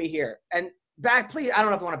mad at me here. And please, I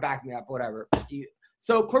don't know if you want to back me up, whatever.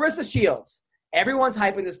 So Clarissa Shields, everyone's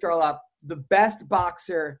hyping this girl up. The best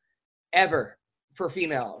boxer ever for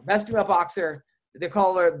female. Best female boxer. They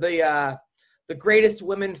call her the greatest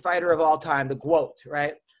women fighter of all time, the GWOAT,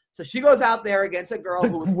 right? So she goes out there against a girl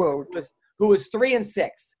who was 3-6.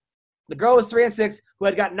 The girl was 3-6 who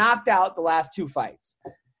had got knocked out the last 2 fights.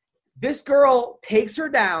 This girl takes her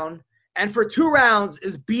down and for 2 rounds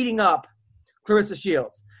is beating up Clarissa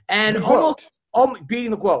Shields. And almost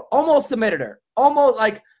beating the GWOAT. Almost submitted her. Almost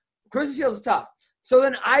like Clarissa Shields is tough. So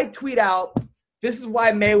then I tweet out, this is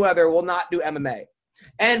why Mayweather will not do MMA.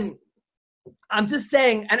 And I'm just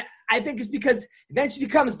saying, and I think it's because then she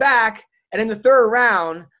comes back and in the 3rd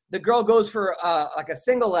round, the girl goes for like a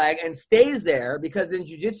single leg and stays there because in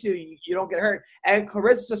jiu-jitsu, you don't get hurt. And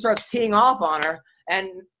Clarissa just starts teeing off on her and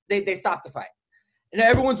they stop the fight. And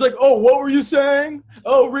everyone's like, oh, what were you saying?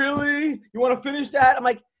 Oh, really? You want to finish that? I'm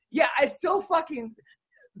like, yeah, I still fucking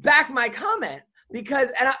back my comment because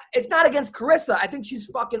it's not against Clarissa. I think she's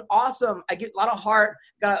fucking awesome. I get a lot of heart,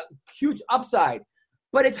 got a huge upside.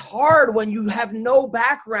 But it's hard when you have no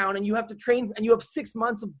background and you have to train and you have 6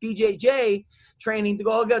 months of BJJ training to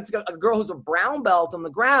go against a girl who's a brown belt on the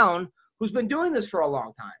ground who's been doing this for a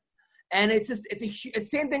long time. And it's the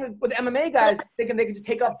same thing with MMA guys thinking they can just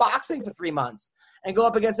take up boxing for 3 months and go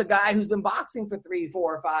up against a guy who's been boxing for 3,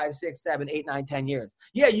 4, 5, 6, 7, 8, 9, 10 years.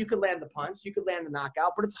 Yeah, you could land the punch, you could land the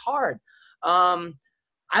knockout, but it's hard. I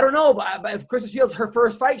don't know, but if Clarissa Shields, her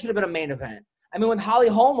first fight should have been a main event. I mean, when Holly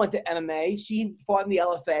Holm went to MMA, she fought in the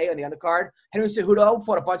LFA on the undercard. Henry Cejudo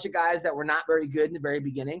fought a bunch of guys that were not very good in the very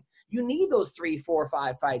beginning. You need those 3, 4,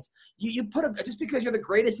 5 fights. You put just because you're the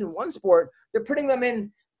greatest in one sport, they're putting them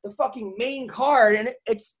in the fucking main card, and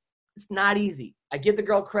it's not easy. I give the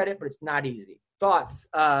girl credit, but it's not easy. Thoughts,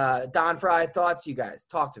 Don Frye? Thoughts, you guys?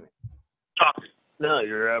 Talk to me. No,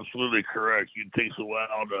 you're absolutely correct. It takes a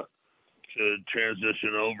while to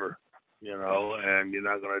transition over. And you're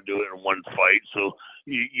not going to do it in one fight. So,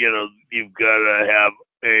 you've got to have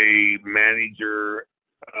a manager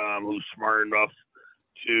who's smart enough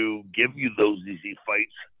to give you those easy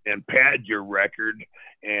fights and pad your record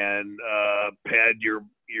and pad your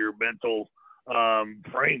mental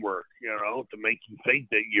framework, to make you think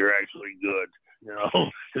that you're actually good,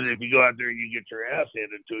 because if you go out there and you get your ass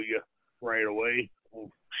handed to you right away,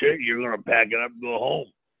 well, shit, you're going to pack it up and go home.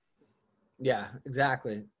 Yeah,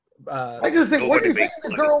 exactly. I just think, what you're saying,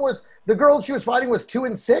 the girl she was fighting was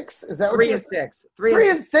 2-6? Is that what you're saying? 3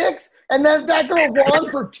 and 6, and then that girl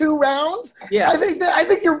won for 2 rounds. Yeah, I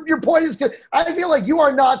think your point is good. I feel like you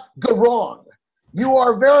are not wrong. You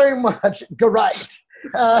are very much right.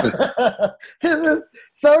 This is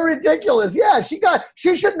so ridiculous. Yeah,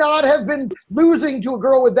 she should not have been losing to a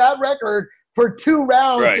girl with that record for 2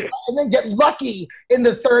 rounds, right, and then get lucky in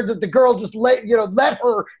the third that the girl just let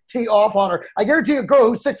her tee off on her. I guarantee you, a girl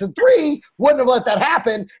who's 6-3 wouldn't have let that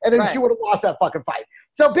happen, and then she would have lost that fucking fight.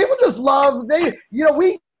 So people just love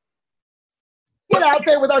we get out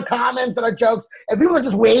there with our comments and our jokes, and people are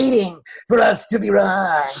just waiting for us to be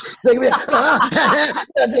wrong. So they can be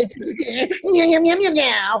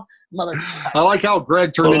mother. I like how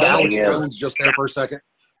Greg turned into Alex Jones just there for a second.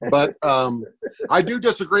 But I do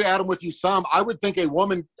disagree, Adam, with you some. I would think a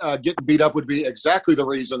woman getting beat up would be exactly the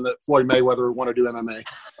reason that Floyd Mayweather would want to do MMA.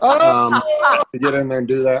 To get in there and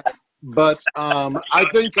do that. But I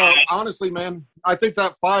think, honestly, man, I think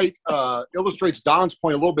that fight illustrates Don's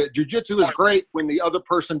point a little bit. Jiu-jitsu is great when the other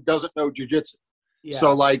person doesn't know jiu-jitsu. Yeah.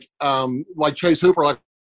 So, like Chase Hooper,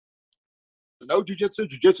 no jiu-jitsu.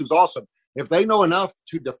 Jiu-jitsu is awesome. If they know enough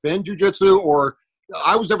to defend jiu-jitsu, or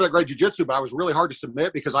I was never that great jiu-jitsu, but I was really hard to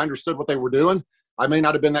submit because I understood what they were doing. I may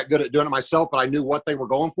not have been that good at doing it myself, but I knew what they were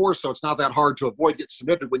going for. So it's not that hard to avoid getting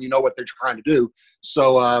submitted when you know what they're trying to do.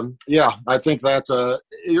 So, yeah, I think that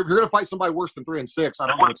if you're going to fight somebody worse than 3 and 6, I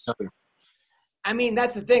don't know what to tell you. I mean,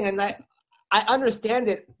 that's the thing. And I understand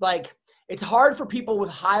it. Like, it's hard for people with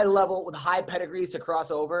high pedigrees to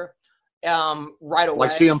cross over right away.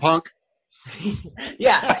 Like CM Punk?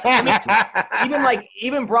 Yeah. I mean,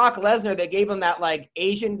 even Brock Lesnar, they gave him that,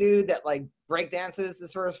 Asian dude that, break dances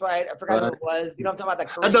this first fight. I forgot who it was. You know what I'm talking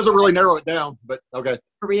about? That doesn't really narrow it down, but okay.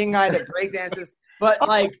 Korean guy that break dances. But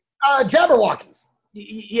Jabberwockies.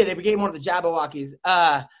 Yeah, they gave him one of the Jabberwockies.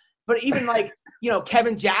 But even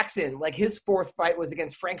Kevin Jackson, his fourth fight was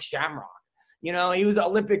against Frank Shamrock. He was an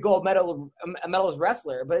Olympic gold medalist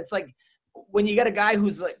wrestler. But it's when you get a guy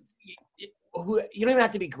who's who you don't even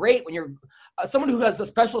have to be great when you're someone who has a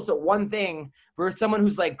specialist at one thing versus someone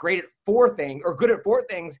who's great at 4 things or good at 4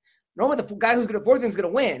 things. Normally, the guy who's good at 4 things is going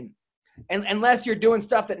to win, and unless you're doing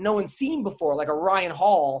stuff that no one's seen before, like a Ryan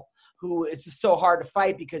Hall, who is just so hard to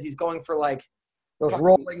fight because he's going for those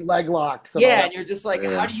rolling leg locks. And you're just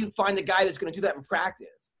how do you find a guy that's going to do that in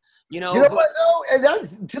practice? You know what? No, and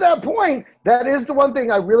that's to that point. That is the one thing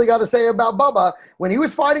I really got to say about Bubba. When he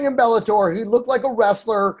was fighting in Bellator, he looked like a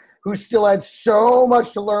wrestler who still had so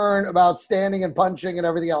much to learn about standing and punching and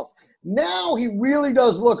everything else. Now he really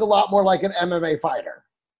does look a lot more like an MMA fighter.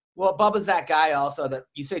 Well, Bubba's that guy also that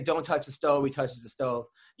you say don't touch the stove, he touches the stove.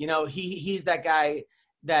 He's that guy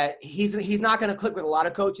that he's not going to click with a lot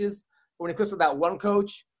of coaches. But when he clicks with that one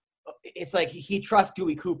coach, it's he trusts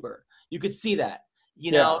Dewey Cooper. You could see that.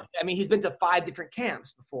 I mean, he's been to 5 different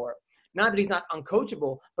camps before. Not that he's not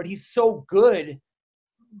uncoachable, but he's so good.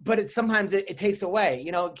 But sometimes it takes away.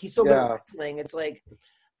 He's so good at wrestling. It's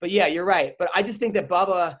but yeah, you're right. But I just think that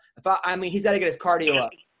Bubba, he's got to get his cardio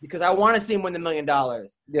up because I want to see him win the $1 million.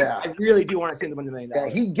 Yeah, I really do want to see him win the $1 million. Yeah,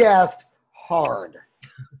 he gassed hard.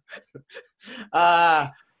 All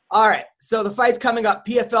right. So the fight's coming up.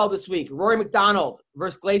 PFL this week. Rory McDonald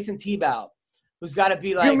versus Gleison Tebow. Who's got to be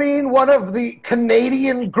You mean one of the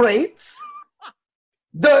Canadian greats?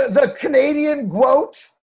 The Canadian GOAT?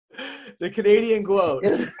 The Canadian GOAT.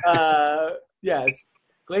 Yes.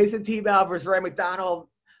 Gleison Tebow versus Rory McDonald.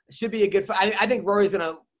 Should be a good fight. I think Rory's going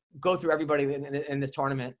to go through everybody in this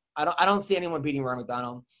tournament. I don't see anyone beating Rory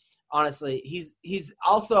McDonald. Honestly. He's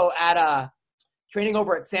also at training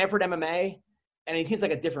over at Sanford MMA, and he seems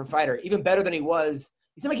like a different fighter. Even better than he was.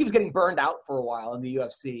 He seemed like he was getting burned out for a while in the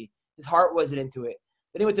UFC. His heart wasn't into it.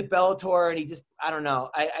 Then he went to Bellator, and he just, I don't know.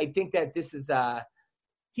 I think that this is,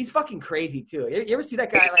 he's fucking crazy, too. You ever see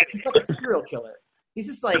that guy? He's like a serial killer. He's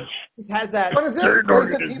just just has that. What is this?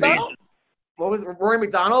 What was Rory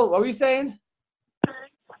McDonald? What were you saying?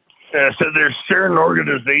 So there's certain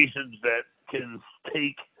organizations that can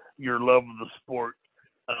take your love of the sport,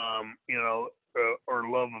 or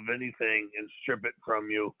love of anything and strip it from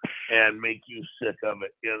you and make you sick of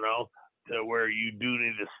it, to where you do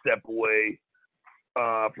need to step away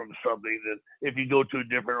from something. That if you go to a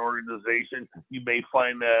different organization, you may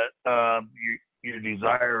find that your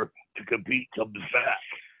desire to compete comes back,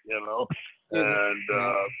 and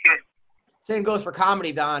same goes for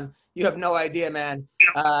comedy, Don. You have no idea, man.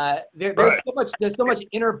 There's so much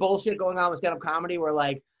inner bullshit going on with stand-up comedy where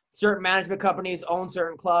certain management companies own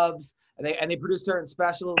certain clubs, and they produce certain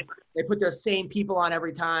specials. They put their same people on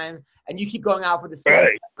every time, and you keep going out for the same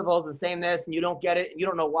festivals, the same this, and you don't get it, and you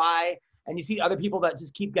don't know why. And you see other people that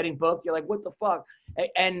just keep getting booked. You're like, what the fuck?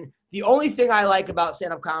 And the only thing I like about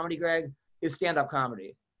stand-up comedy, Greg, is stand-up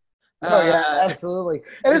comedy. Oh yeah, absolutely.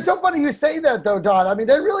 And it's so funny you say that though, Don. I mean,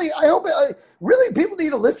 I hope really people need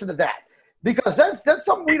to listen to that, because that's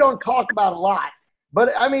something we don't talk about a lot.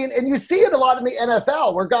 But I mean, and you see it a lot in the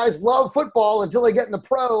NFL, where guys love football until they get in the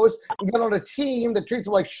pros and get on a team that treats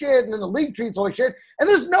them like shit, and then the league treats them like shit. And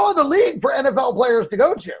there's no other league for NFL players to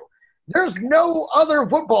go to. There's no other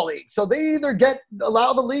football league, so they either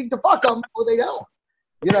allow the league to fuck them or they don't.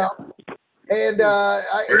 You know, and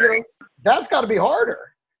that's got to be harder.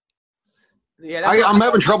 Yeah, I'm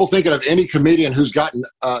having trouble thinking of any comedian who's gotten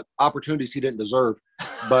opportunities he didn't deserve.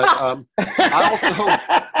 But I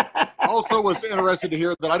also was interested to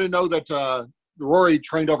hear that I didn't know that Rory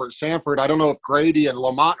trained over at Sanford. I don't know if Grady and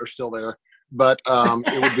Lamont are still there, but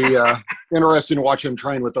it would be interesting to watch him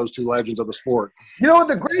train with those two legends of the sport. You know what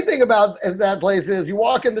the great thing about that place is? You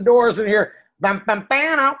walk in the doors and hear bam, bam,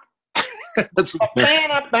 bam, I don't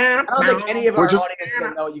think any of our audience is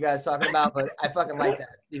gonna know what you guys are talking about, but I fucking like that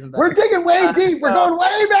even better. We're digging way deep. We're going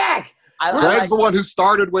way back. Greg's the one who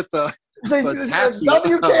started with the taxi.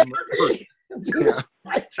 WKRP.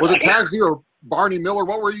 Was it taxi or Barney Miller?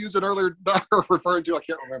 What were you using earlier? Referring to? I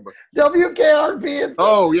can't remember. WKRP.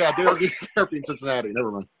 Oh yeah, WKRP in Cincinnati.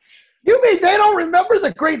 Never mind. You mean they don't remember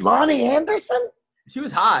the great Lonnie Anderson? She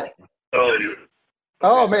was hot.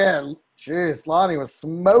 Oh man, jeez, Lonnie was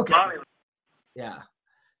smoking. Yeah.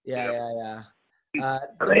 I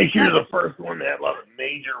think she was the first one to have a lot of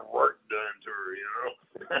major work done to her,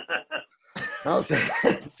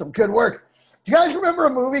 you know? Some good work. Do you guys remember a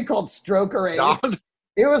movie called Stroker Ace?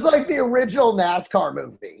 It was like the original NASCAR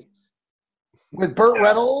movie with Burt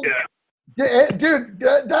Reynolds. Yeah. Dude,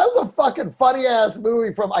 that was a fucking funny-ass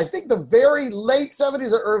movie from, I think, the very late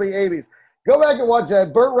 70s or early 80s. Go back and watch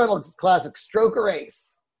that. Burt Reynolds classic, Stroker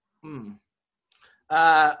Ace.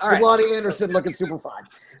 All right. Lonnie Anderson looking super fine.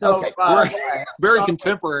 So, okay. We're very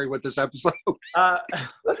contemporary with this episode.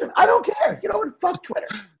 Listen, I don't care. You know what? Fuck Twitter.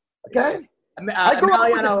 Okay? I grew up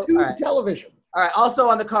with a tube television. All right. Also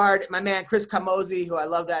on the card, my man Chris Camozzi, who I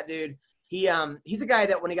love that dude. He's a guy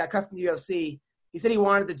that when he got cut from the UFC, he said he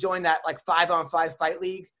wanted to join that like 5-on-5 fight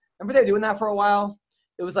league. Remember they were doing that for a while?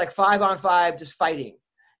 It was like 5-on-5 just fighting.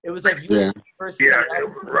 It was like UFC versus it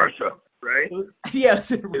was Russia, right? It was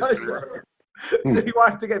in Russia. So he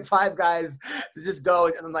wanted to get 5 guys to just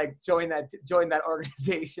go and like join that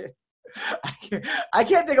organization. I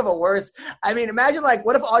can't think of a worse. I mean, imagine like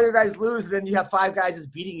what if all your guys lose and then you have 5 guys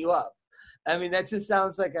just beating you up? I mean, that just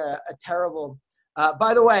sounds like a terrible.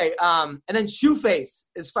 By the way, and then Shoeface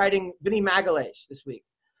is fighting Vinny Magalesh this week.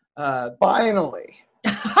 Finally.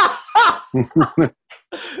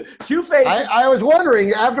 Shoeface. I was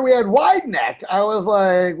wondering after we had Wide Neck. I was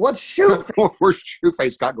like, "What's Shoeface? Where's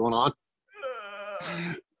Shoeface got going on?"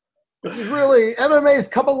 This is really MMA's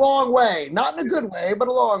come a long way. Not in a good way, but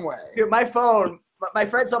a long way. Dude, my phone. My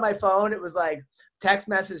friend saw my phone. It was like text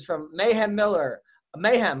message from Mayhem Miller,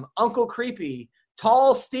 Mayhem, Uncle Creepy,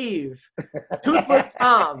 Tall Steve, Toothless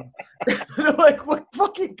Tom. They're like, what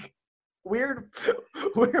fucking weird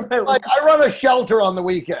my like I run a shelter on the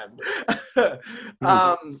weekend.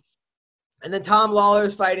 And then Tom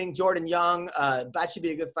Lawler's fighting Jordan Young. That should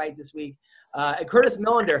be a good fight this week. And Curtis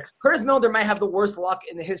Millender. Curtis Millender might have the worst luck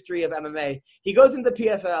in the history of MMA. He goes into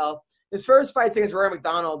PFL. His first fight's against Rory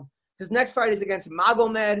McDonald. His next fight is against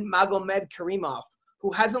Magomed Karimov,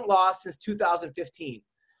 who hasn't lost since 2015.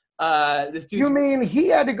 You mean he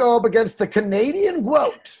had to go up against the Canadian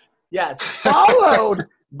Goat? Yes. Followed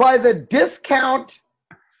by the discount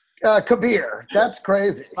Kabir. That's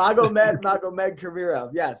crazy. Magomed Karimov,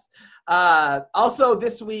 yes. Also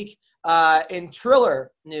this week in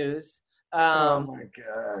Triller news, oh my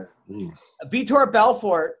God. Vitor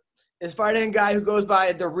Belfort is fighting a guy who goes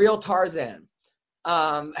by the Real Tarzan.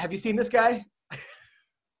 Have you seen this guy?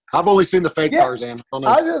 I've only seen the fake Tarzan. I was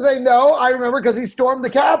going to say no. I remember because he stormed the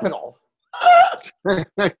Capitol.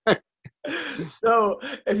 So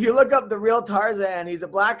if you look up the Real Tarzan, he's a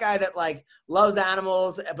black guy that like loves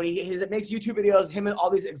animals, but he makes YouTube videos, him and all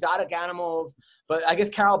these exotic animals. But I guess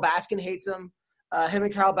Carol Baskin hates him. Him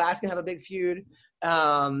and Carol Baskin have a big feud.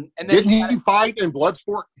 And then didn't he fight in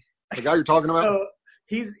Bloodsport? The guy you're talking about? So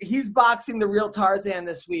he's boxing the Real Tarzan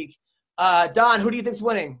this week. Don, who do you think's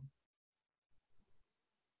winning?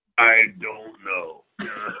 I don't know.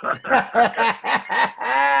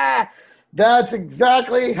 That's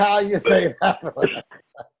exactly how you say that.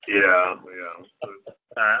 Yeah.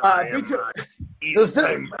 I me too.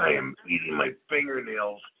 am eating my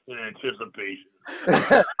fingernails in anticipation.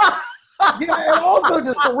 Yeah, and also,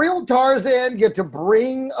 does the real Tarzan get to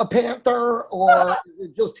bring a panther, or is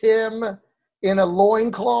it just him in a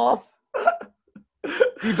loincloth?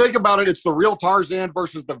 If you think about it, it's the real Tarzan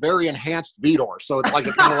versus the very enhanced Vidor. So it's like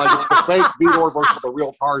it's the fake Vidor versus the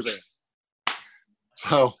real Tarzan.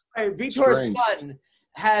 So hey, Vitor's son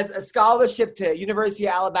has a scholarship to University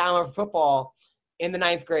of Alabama for football in the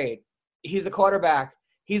 9th grade. He's a quarterback.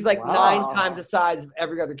 He's like 9 times the size of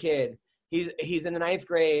every other kid. He's in the 9th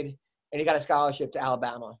grade, and he got a scholarship to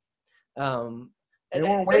Alabama. They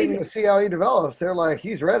weren't waiting to see how he develops. They're like,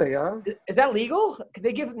 he's ready, huh? Is that legal? Can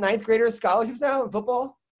they give 9th graders scholarships now in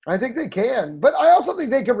football? I think they can, but I also think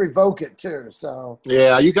they can revoke it too. So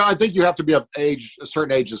yeah, I think you have to be of age, a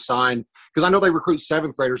certain age to sign, because I know they recruit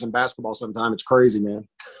 7th graders in basketball sometimes. It's crazy, man.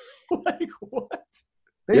 Like what?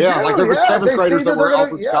 Like there were 7th graders that were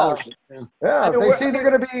offered scholarships. Yeah, if they see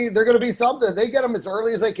they're gonna be something, they get them as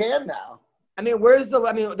early as they can now. I mean,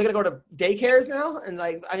 they're gonna go to daycares now, and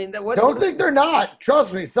Don't think they're not.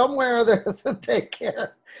 Trust me, somewhere there's a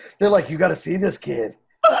daycare. They're like, you got to see this kid.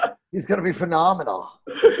 He's gonna be phenomenal.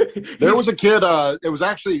 There was a kid. It was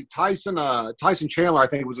actually Tyson Chandler, I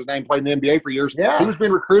think was his name. Played in the NBA for years. Yeah, he was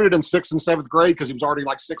being recruited in 6th and 7th grade because he was already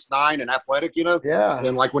like 6'9" and athletic. Yeah.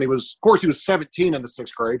 And like when he was 17 in the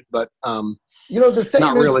 6th grade, but the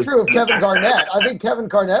same is true of Kevin Garnett. I think Kevin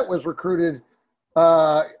Garnett was recruited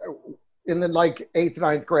in the 8th,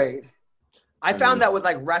 9th grade. I found that with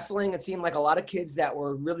wrestling, it seemed like a lot of kids that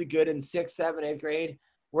were really good in 6th, 7th, 8th grade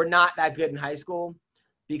were not that good in high school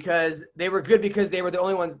because they were good because they were the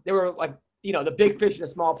only ones. They were the big fish in a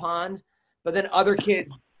small pond. But then other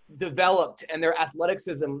kids developed and their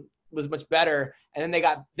athleticism was much better. And then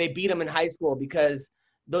they beat them in high school because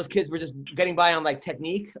those kids were just getting by on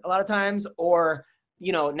technique a lot of times or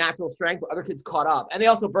natural strength, but other kids caught up, and they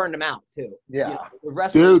also burned them out too. Yeah,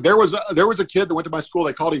 dude, there was a kid that went to my school.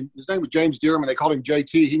 They called him. His name was James Dearman. They called him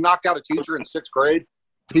JT. He knocked out a teacher in 6th grade.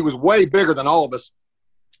 He was way bigger than all of us.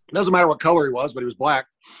 It doesn't matter what color he was, but he was black.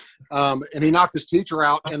 And he knocked this teacher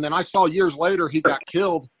out. And then I saw years later he got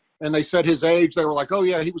killed. And they said his age. They were like, "Oh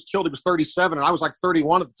yeah, he was killed. He was 37." And I was like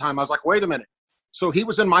 31 at the time. I was like, "Wait a minute." So he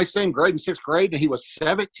was in my same grade in 6th grade, and he was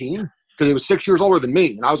 17. Because he was 6 years older than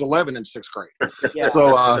me, and I was 11 in 6th grade. Yeah.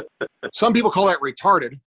 So some people call that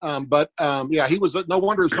retarded, but he was. No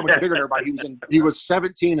wonder he was so much bigger than everybody. He was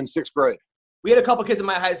 17 in 6th grade. We had a couple kids in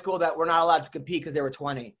my high school that were not allowed to compete because they were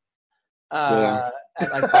 20. Yeah,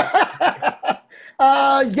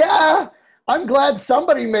 I'm glad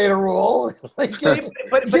somebody made a rule. You can't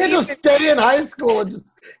just stay in high school and just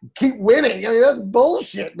keep winning. I mean, that's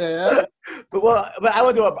bullshit, man. But I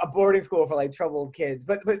went to a boarding school for troubled kids.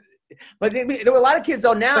 But there were a lot of kids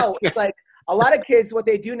though. Now it's a lot of kids. What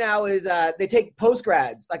they do now is they take post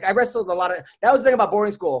grads. I wrestled a lot of. That was the thing about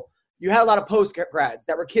boarding school. You had a lot of post grads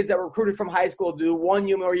that were kids that were recruited from high school to do 1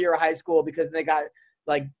 more year of high school because they got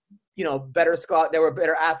better squad. They were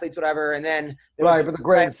better athletes, whatever. And then but the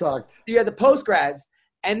grades sucked. So you had the post grads,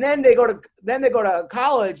 and then they go to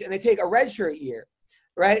college and they take a redshirt year,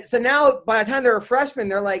 right? So now by the time they're a freshman,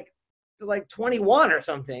 they're like 21 or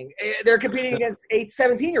something. They're competing against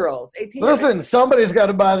 17-year-olds. 18. Listen, somebody's got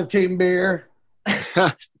to buy the team beer.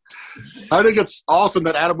 I think it's awesome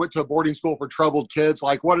that Adam went to a boarding school for troubled kids.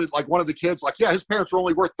 One of the kids, his parents were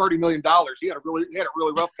only worth $30 million. He had it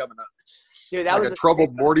really rough coming up. Dude, that was a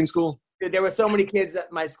troubled boarding school. Dude, there were so many kids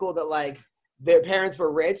at my school that their parents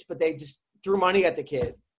were rich, but they just threw money at the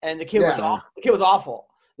kid, and the kid was awful. The kid was awful.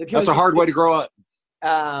 That's a hard way to grow up.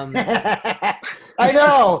 I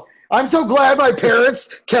know. I'm so glad my parents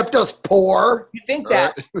kept us poor. You think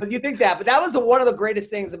that, but that was one of the greatest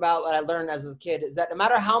things about what I learned as a kid is that no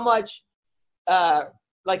matter how much,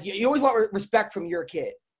 you always want respect from your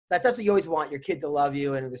kid. That's what you always want, your kid to love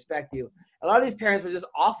you and respect you. A lot of these parents were just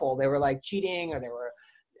awful. They were cheating, or they were,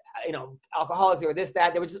 alcoholics, or this,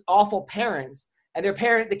 that. They were just awful parents, and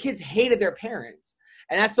the kids hated their parents.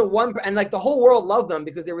 And that's the one, and the whole world loved them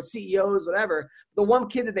because they were CEOs, whatever. The one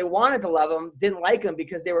kid that they wanted to love them didn't like them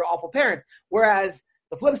because they were awful parents. Whereas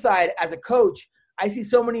the flip side, as a coach, I see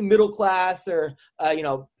so many middle class or,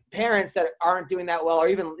 parents that aren't doing that well, or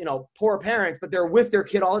even, poor parents, but they're with their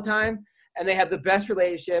kid all the time and they have the best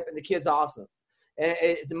relationship and the kid's awesome. And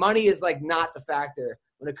money is not the factor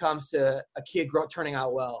when it comes to a kid turning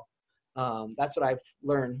out well. That's what I've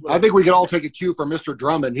learned. I think we could all take a cue from Mr.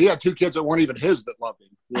 Drummond. He had 2 kids that weren't even his that loved him,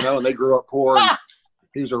 and they grew up poor. And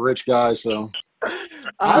he was a rich guy, so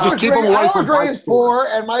I was raised poor,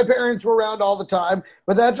 and my parents were around all the time.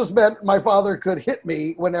 But that just meant my father could hit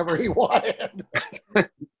me whenever he wanted.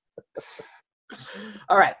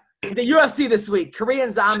 All right. The UFC this week,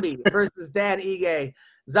 Korean Zombie versus Dan Ige.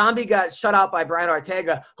 Zombie got shut out by Brian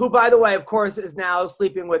Ortega, who, by the way, of course, is now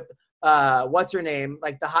sleeping with what's her name,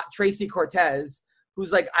 like the hot Tracy Cortez,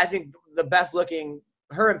 who's like I think the best looking.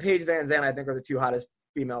 Her and Paige Van Zandt, I think, are the two hottest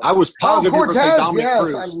females. I was positive you were going to say Dominic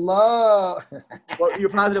Cruz. I love. Well, you're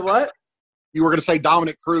positive what? You were going to say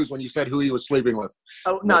Dominic Cruz when you said who he was sleeping with.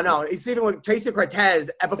 Oh no, he's sleeping with Tracy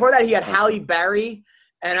Cortez. And before that, he had Halle Berry,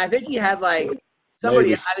 and I think he had like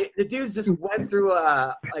somebody. The dudes just went through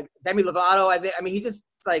like Demi Lovato. I mean, he just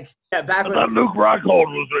like back when Luke Rockhold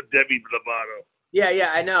was with Demi Lovato.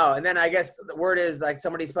 Yeah, I know. And then I guess the word is like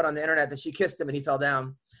somebody put on the internet that she kissed him and he fell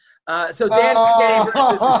down. So Dan Ige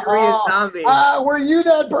versus the Korean Zombie. Were you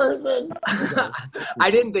that person?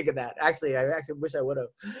 I didn't think of that. Actually, I wish I would have.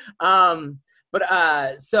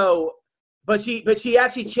 But she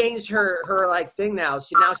actually changed her like thing now.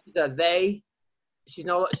 She's a they. She's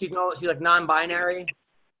like non-binary.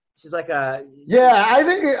 She's like a I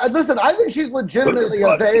think she's legitimately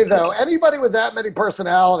a they though. Anybody with that many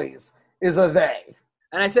personalities is a they.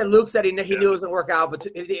 And I said Luke said he knew it was gonna work out, but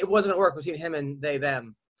it wasn't gonna work between him and they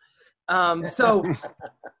them. So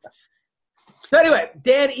anyway,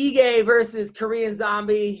 Dan Ige versus Korean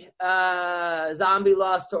Zombie. Zombie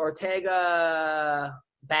lost to Ortega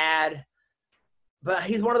bad. But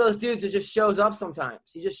he's one of those dudes that just shows up sometimes.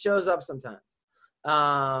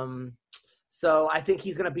 So I think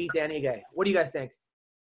he's going to beat Dan Ige. What do you guys think?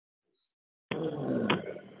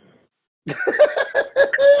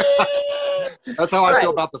 That's how I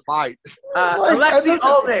feel about the fight. Alexei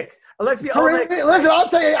Olnik. Listen, I'll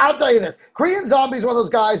tell you this. Korean Zombie is one of those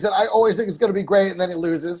guys that I always think is going to be great, and then he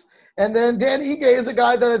loses. And then Dan Ige is a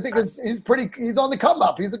guy that I think he's on the come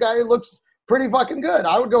up. He's a guy who looks pretty fucking good.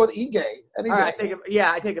 I would go with Ige. All right,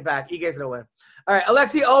 I take it back. Ige's going to win. All right,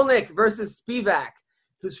 Alexei Olnik versus Spivak,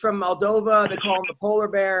 who's from Moldova. They call him the polar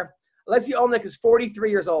bear. Alexei Olnik is 43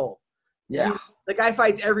 years old. Yeah. The guy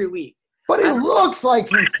fights every week. But he looks like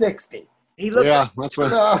he's 60. He looks that's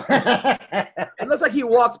what it looks like he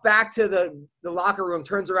walks back to the locker room,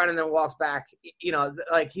 turns around, and then walks back. You know,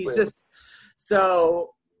 like he's just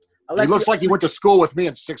so. He looks like he went to school with me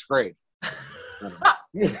in 6th grade.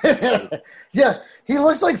 Yeah, he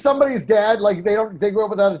looks like somebody's dad. Like they grew up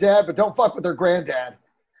without a dad, but don't fuck with their granddad.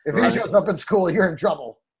 If he shows up in school, you're in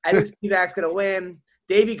trouble. I think Spivak's gonna win.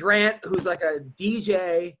 Davey Grant, who's like a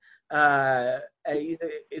DJ,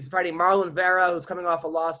 is fighting Marlon Vera, who's coming off a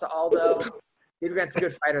loss to Aldo. Davey Grant's a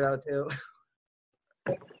good fighter though too.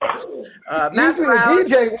 Matt Brown, a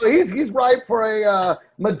DJ. Well, he's ripe for a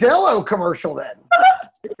Modelo commercial then.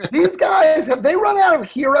 These guys, have they run out of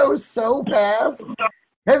heroes so fast?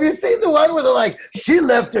 Have you seen the one where they're like, she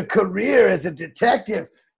left a career as a detective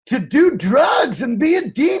to do drugs and be a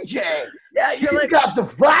DJ? Yeah, she's got the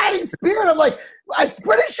fighting spirit. I'm like, I'm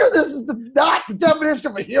pretty sure this is not the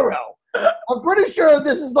definition of a hero. I'm pretty sure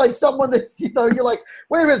this is like someone that, you're like,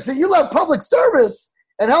 wait a minute, so you left public service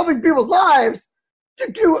and helping people's lives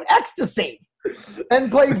to do ecstasy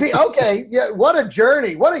and play okay, yeah, what a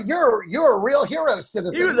journey. You're a real hero,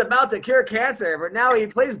 citizen. He was about to cure cancer, but now he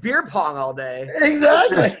plays beer pong all day.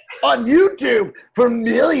 Exactly. On YouTube for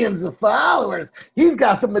millions of followers. He's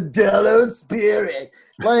got the Modelo spirit.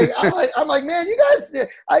 Like I'm like, man, you guys,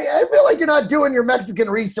 I feel like you're not doing your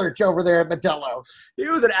Mexican research over there at Modelo. He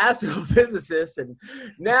was an astrophysicist, and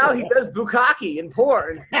now he does bukkake and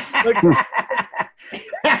porn.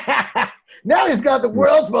 Now he's got the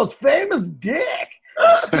world's most famous dick.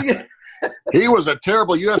 He was a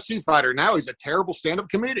terrible UFC fighter. Now he's a terrible stand-up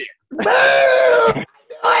comedian. Boom!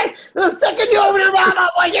 The second you open your mouth,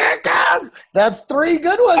 well, here it goes. That's 3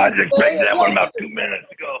 good ones. I just picked that one about 2 minutes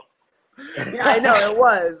ago. Yeah, I know it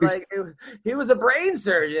was like he was a brain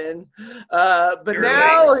surgeon, but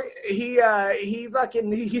now he's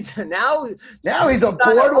a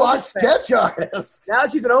boardwalk sketch artist. Now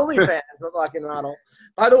she's an OnlyFans fucking model.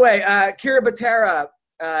 By the way, Kira Butera,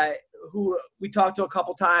 who we talked to a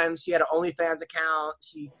couple times, she had an OnlyFans account.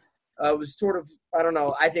 She was sort of, I don't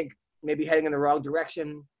know, I think maybe heading in the wrong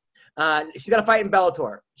direction. She's got a fight in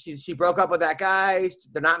Bellator. She broke up with that guy.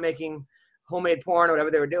 They're not making homemade porn or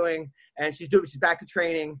whatever they were doing, and she's back to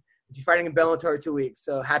training. She's fighting in Bellator in 2 weeks,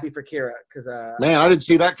 so happy for Kira. Because man, I didn't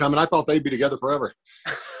see that coming. I thought they'd be together forever.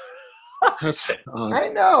 I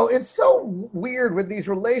know, it's so weird with these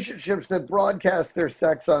relationships that broadcast their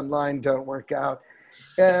sex online don't work out.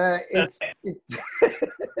 It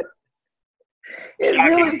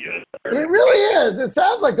really is. It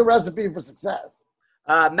sounds like the recipe for success.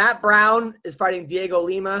 Matt Brown is fighting Diego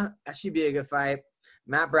Lima. That should be a good fight.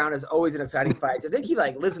 Matt Brown is always an exciting fight. I think he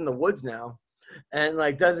lives in the woods now. and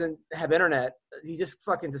like doesn't have internet. He just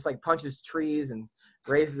fucking just like punches trees and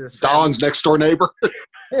raises his Don's next door neighbor.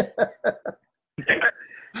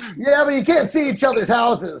 Yeah, but you can't see each other's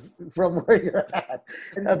houses from where you're at.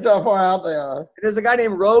 That's how far out they are. There's a guy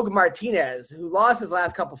named Rogue Martinez who lost his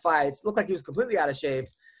last couple fights. Looked like he was completely out of shape.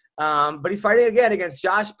 But he's fighting again against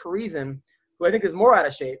Josh Parisian, who I think is more out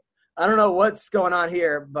of shape. I don't know what's going on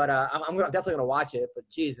here, but I'm definitely going to watch it. But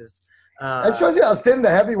Jesus. That shows you how thin the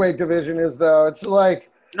heavyweight division is, though. It's like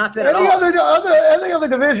not thin any at all. any other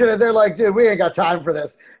division, and they're like, dude, we ain't got time for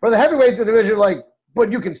this. For the heavyweight division, like,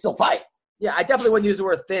 but you can still fight. Yeah, I definitely wouldn't use the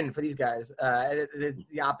word thin for these guys. It's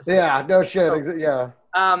the opposite. Yeah, no shit. Yeah.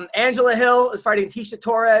 Angela Hill is fighting Tisha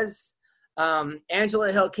Torres.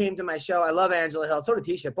 Angela Hill came to my show. I love Angela Hill. So did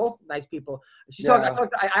Tisha. Both nice people. She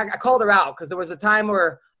talked. I called her out because there was a time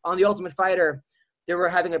where on The Ultimate Fighter they were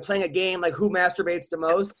playing a game like who masturbates the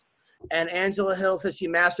most, and Angela Hill says she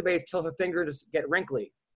masturbates till her fingers get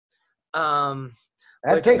wrinkly. That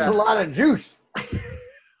takes a lot of juice.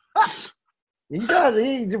 For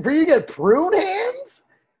you to get prune hands?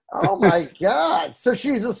 Oh my God. So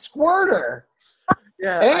she's a squirter.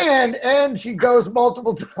 Yeah. And she goes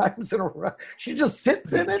multiple times in a row. She just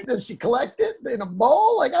sits in it. Does she collect it in a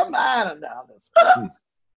bowl? Like, I don't know this.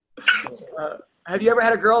 Have you ever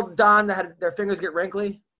had a girl, Don, that had their fingers get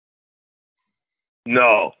wrinkly?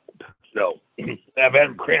 No. I've had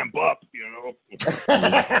them cramp up, you know.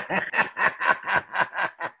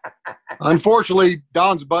 Unfortunately,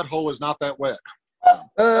 Don's butthole is not that wet.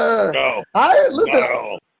 No.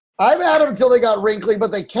 I've had them until they got wrinkly,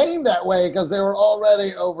 but they came that way because they were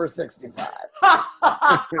already over 65.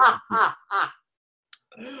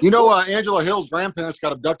 You know, Angela Hill's grandparents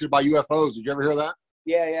got abducted by UFOs. Did you ever hear that?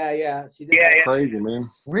 Yeah. She did. Yeah. Crazy, man.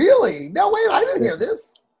 Really? No, wait, I didn't hear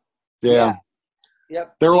this. Yeah.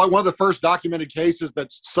 Yep. They were like one of the first documented cases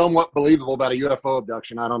that's somewhat believable about a UFO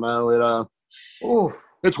abduction. I don't know.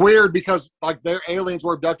 It's weird because like their aliens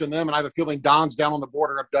were abducting them, and I have a feeling Don's down on the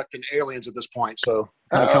border abducting aliens at this point. So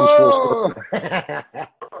kind of comes full circle.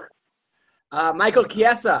 Michael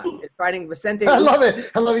Chiesa is fighting Vicente. I love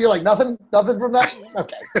it. You're like, nothing from that?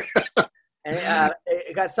 Okay. And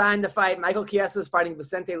it got signed to fight. Michael Chiesa is fighting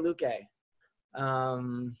Vicente Luque.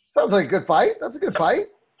 Sounds like a good fight. That's a good fight.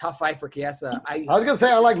 Tough fight for Chiesa. I was going to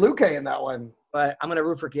say I like Luque in that one. But I'm going to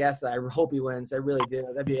root for Chiesa. I hope he wins. I really do.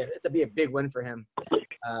 It'd be a big win for him.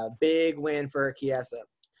 Big win for Chiesa.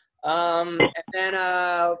 And then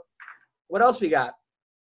what else we got?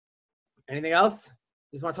 Anything else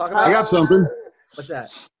you just want to talk about? I got something. What's that?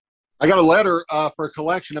 I got a letter for a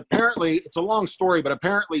collection. Apparently, it's a long story, but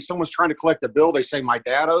apparently someone's trying to collect a bill they say my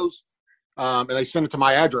dad owes. And they sent it to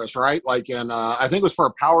my address, right? Like, and I think it was for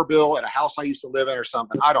a power bill at a house I used to live in or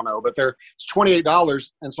something. I don't know, but it's $28.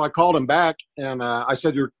 And so I called him back and I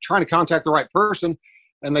said, you're trying to contact the right person.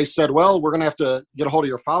 And they said, well, we're going to have to get a hold of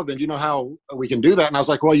your father. Then do you know how we can do that? And I was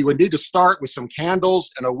like, well, you would need to start with some candles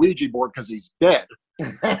and a Ouija board because he's dead.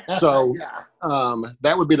 So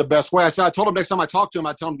that would be the best way. I told him next time I talk to him,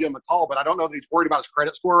 I tell him to give him a call, but I don't know that he's worried about his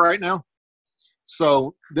credit score right now.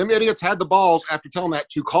 So them idiots had the balls after telling that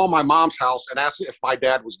to call my mom's house and ask if my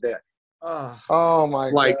dad was dead. Oh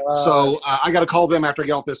my God. So I got to call them after I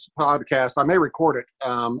get off this podcast. I may record it.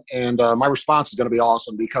 And my response is going to be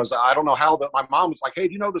awesome because I don't know how that my mom was like, hey,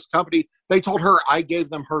 do you know this company? They told her I gave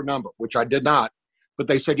them her number, which I did not. But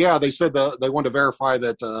they said, yeah, they said they wanted to verify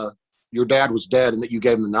that your dad was dead and that you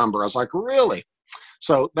gave them the number. I was like, really?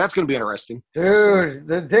 So that's going to be interesting. Dude,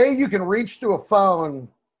 the day you can reach to a phone.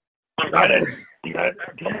 You gotta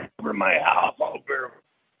come over to my house. I'll verify.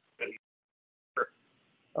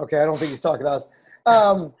 Okay, I don't think he's talking to us.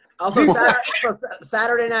 Also,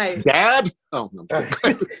 Saturday night. Dad? Oh, no.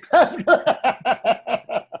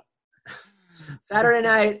 Saturday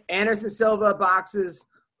night, Anderson Silva boxes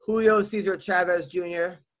Julio Cesar Chavez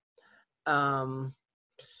Jr. And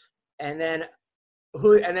then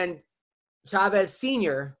Chavez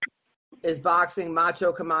Sr. is boxing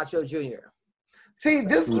Macho Camacho Jr. See,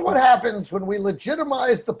 this is what happens when we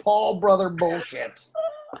legitimize the Paul brother bullshit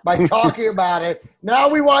by talking about it. Now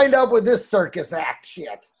we wind up with this circus act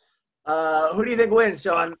shit. Who do you think wins,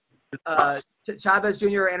 Sean? Chavez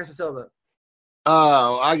Jr. or Anderson Silva?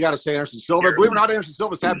 I got to say Anderson Silva. Believe it or not, Anderson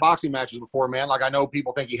Silva's had boxing matches before, man. Like, I know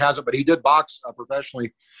people think he hasn't, but he did box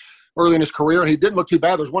professionally early in his career, and he didn't look too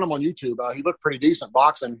bad. There's one of them on YouTube. He looked pretty decent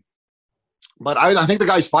boxing. But I think the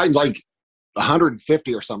guy's fighting's like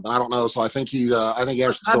 150 or something. I don't know. So I think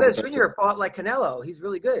Anderson Silva. Chavez Jr. fought like Canelo. He's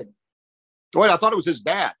really good. Wait, I thought it was his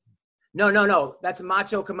dad. No. That's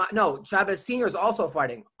Macho Camacho. No, Chavez Sr. is also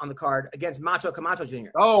fighting on the card against Macho Camacho Jr.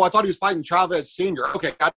 Oh, I thought he was fighting Chavez Sr.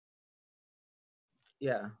 Okay.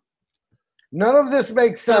 Yeah. None of this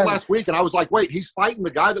makes sense. Last week, and I was like, wait, he's fighting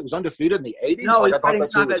the guy that was undefeated in the 80s? No, like, he's fighting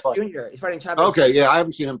Chavez Jr. He's fighting Chavez. Okay, yeah, I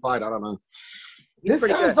haven't seen him fight. I don't know.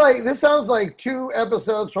 This sounds like 2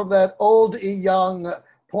 episodes from that old young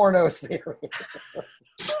porno series.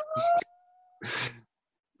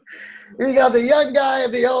 You got the young guy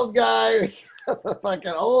and the old guy.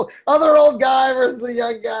 Fucking other old guy versus the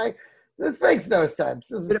young guy. This makes no sense.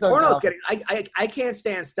 This is so porno's getting. I can't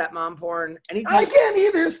stand stepmom porn. Anything. I can't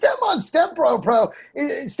either. Stepmom,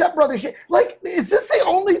 stepbrother shit. Like, is this the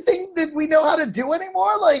only thing that we know how to do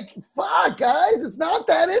anymore? Like, fuck, guys, it's not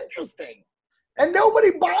that interesting, and nobody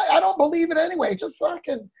I don't believe it anyway. Just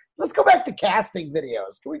fucking. Let's go back to casting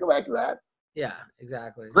videos. Can we go back to that? Yeah,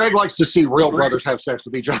 exactly. Greg likes to see real brothers have sex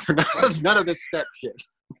with each other. None of this step shit.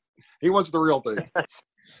 He wants the real thing.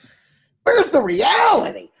 Where's the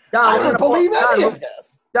reality? Don, I don't believe any of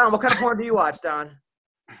this. Don, what kind of porn do you watch, Don?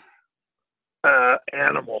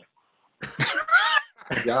 Animal.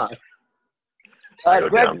 Yeah.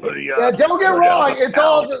 Greg, don't get wrong.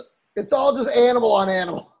 It's all just animal on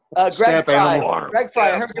animal. Greg Frye.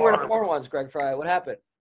 I heard you were in a porn once, Greg Frye. What happened?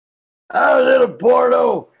 I was in a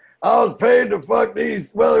porno. I was paid to fuck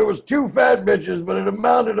these. Well, it was 2 fat bitches, but it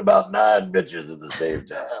amounted to about 9 bitches at the same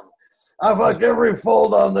time. I fucked every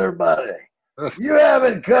fold on their body. You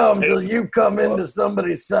haven't come till you come into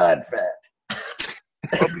somebody's side fat.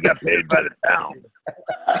 Hope you got paid by the pound.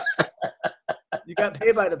 You got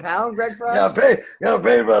paid by the pound, Greg Frye? Got paid by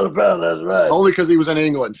the pound, that's right. Only because he was in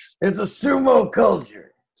England. It's a sumo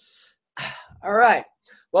culture. All right.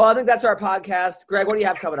 Well, I think that's our podcast. Greg, what do you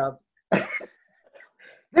have coming up?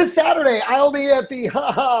 This Saturday, I'll be at the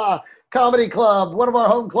Ha Ha Comedy Club, one of our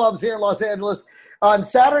home clubs here in Los Angeles, on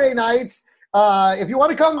Saturday night. If you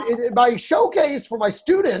want to come, my showcase for my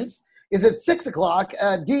students is at 6 o'clock.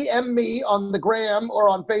 DM me on the gram or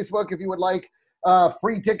on Facebook if you would like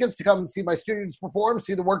free tickets to come and see my students perform,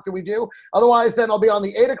 see the work that we do. Otherwise, then I'll be on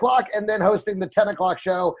the 8 o'clock and then hosting the 10 o'clock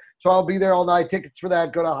show. So I'll be there all night. Tickets for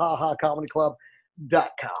that, go to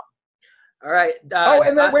hahacomedyclub.com. All right.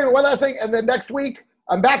 And then wait, one last thing. And then next week,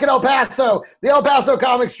 I'm back in El Paso, the El Paso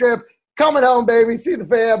comic strip. Coming home, baby. See the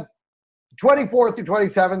fam. 24th through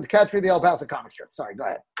 27th. Catch me at the El Paso comic strip. Sorry, go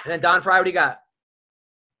ahead. And then Don Frye, what do you got?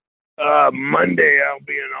 Monday, I'll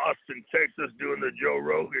be in Austin, Texas, doing the Joe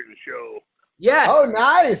Rogan show. Yes. Oh,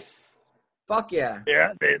 nice. Fuck yeah.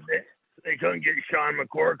 Yeah, they couldn't get Sean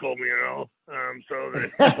McCorkle,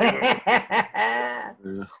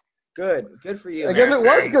 Good for you. I guess it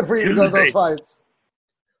was good for you to go to those fights.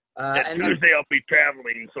 And Tuesday I'll be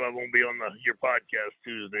traveling, so I won't be on your podcast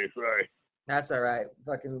Tuesday. Sorry. That's all right.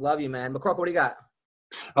 Fucking love you, man. McCorkle, what do you got?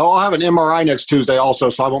 Oh, I'll have an MRI next Tuesday also,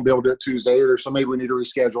 so I won't be able to do it Tuesday either. So maybe we need to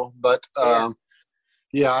reschedule. But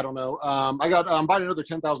yeah, I don't know. I'm buying another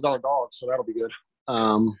 $10,000 dog, so that'll be good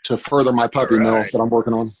to further my puppy mill that I'm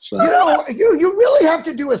working on. So you really have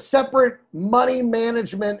to do a separate money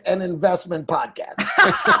management and investment podcast.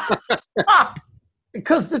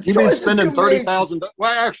 Because the you mean spending $30,000?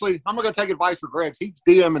 Well, actually, I'm going to take advice for Greg's. He's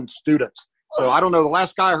DMing students. So I don't know. The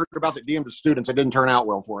last guy I heard about that DM'd to students, it didn't turn out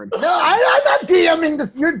well for him. No, I'm not DMing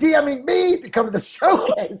this. You're DMing me to come to the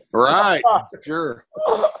showcase. Right. Sure.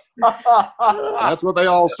 That's what they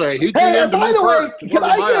all say. He DM'd by the way, can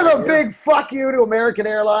I give a big fuck you to American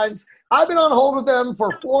Airlines? I've been on hold with them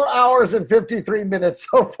for 4 hours and 53 minutes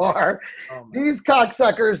so far. These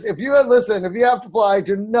cocksuckers, if you have to fly,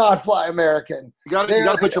 do not fly American. You got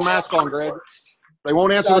to put your mask on, Greg. They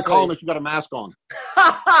won't answer the call unless you got a mask on.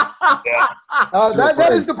 That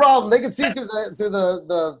is the problem. They can see through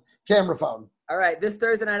the camera phone. All right. This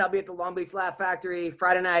Thursday night, I'll be at the Long Beach Laugh Factory.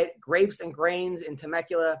 Friday night, Grapes and Grains in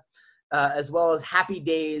Temecula, as well as Happy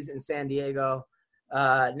Days in San Diego.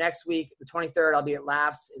 Next week, the 23rd, I'll be at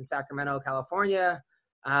Laughs in Sacramento, California.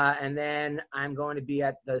 And then I'm going to be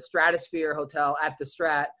at the Stratosphere Hotel at the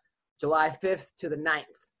Strat, July 5th to the 9th.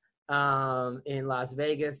 In Las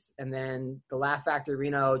Vegas, and then the Laugh Factory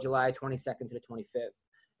Reno, July 22nd to the 25th.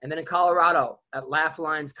 And then in Colorado at Laugh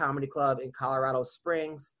Lines Comedy Club in Colorado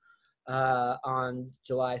Springs on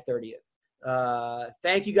July 30th.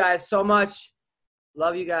 Thank you guys so much.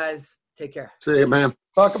 Love you guys. Take care. See you, man.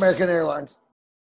 Fuck American Airlines.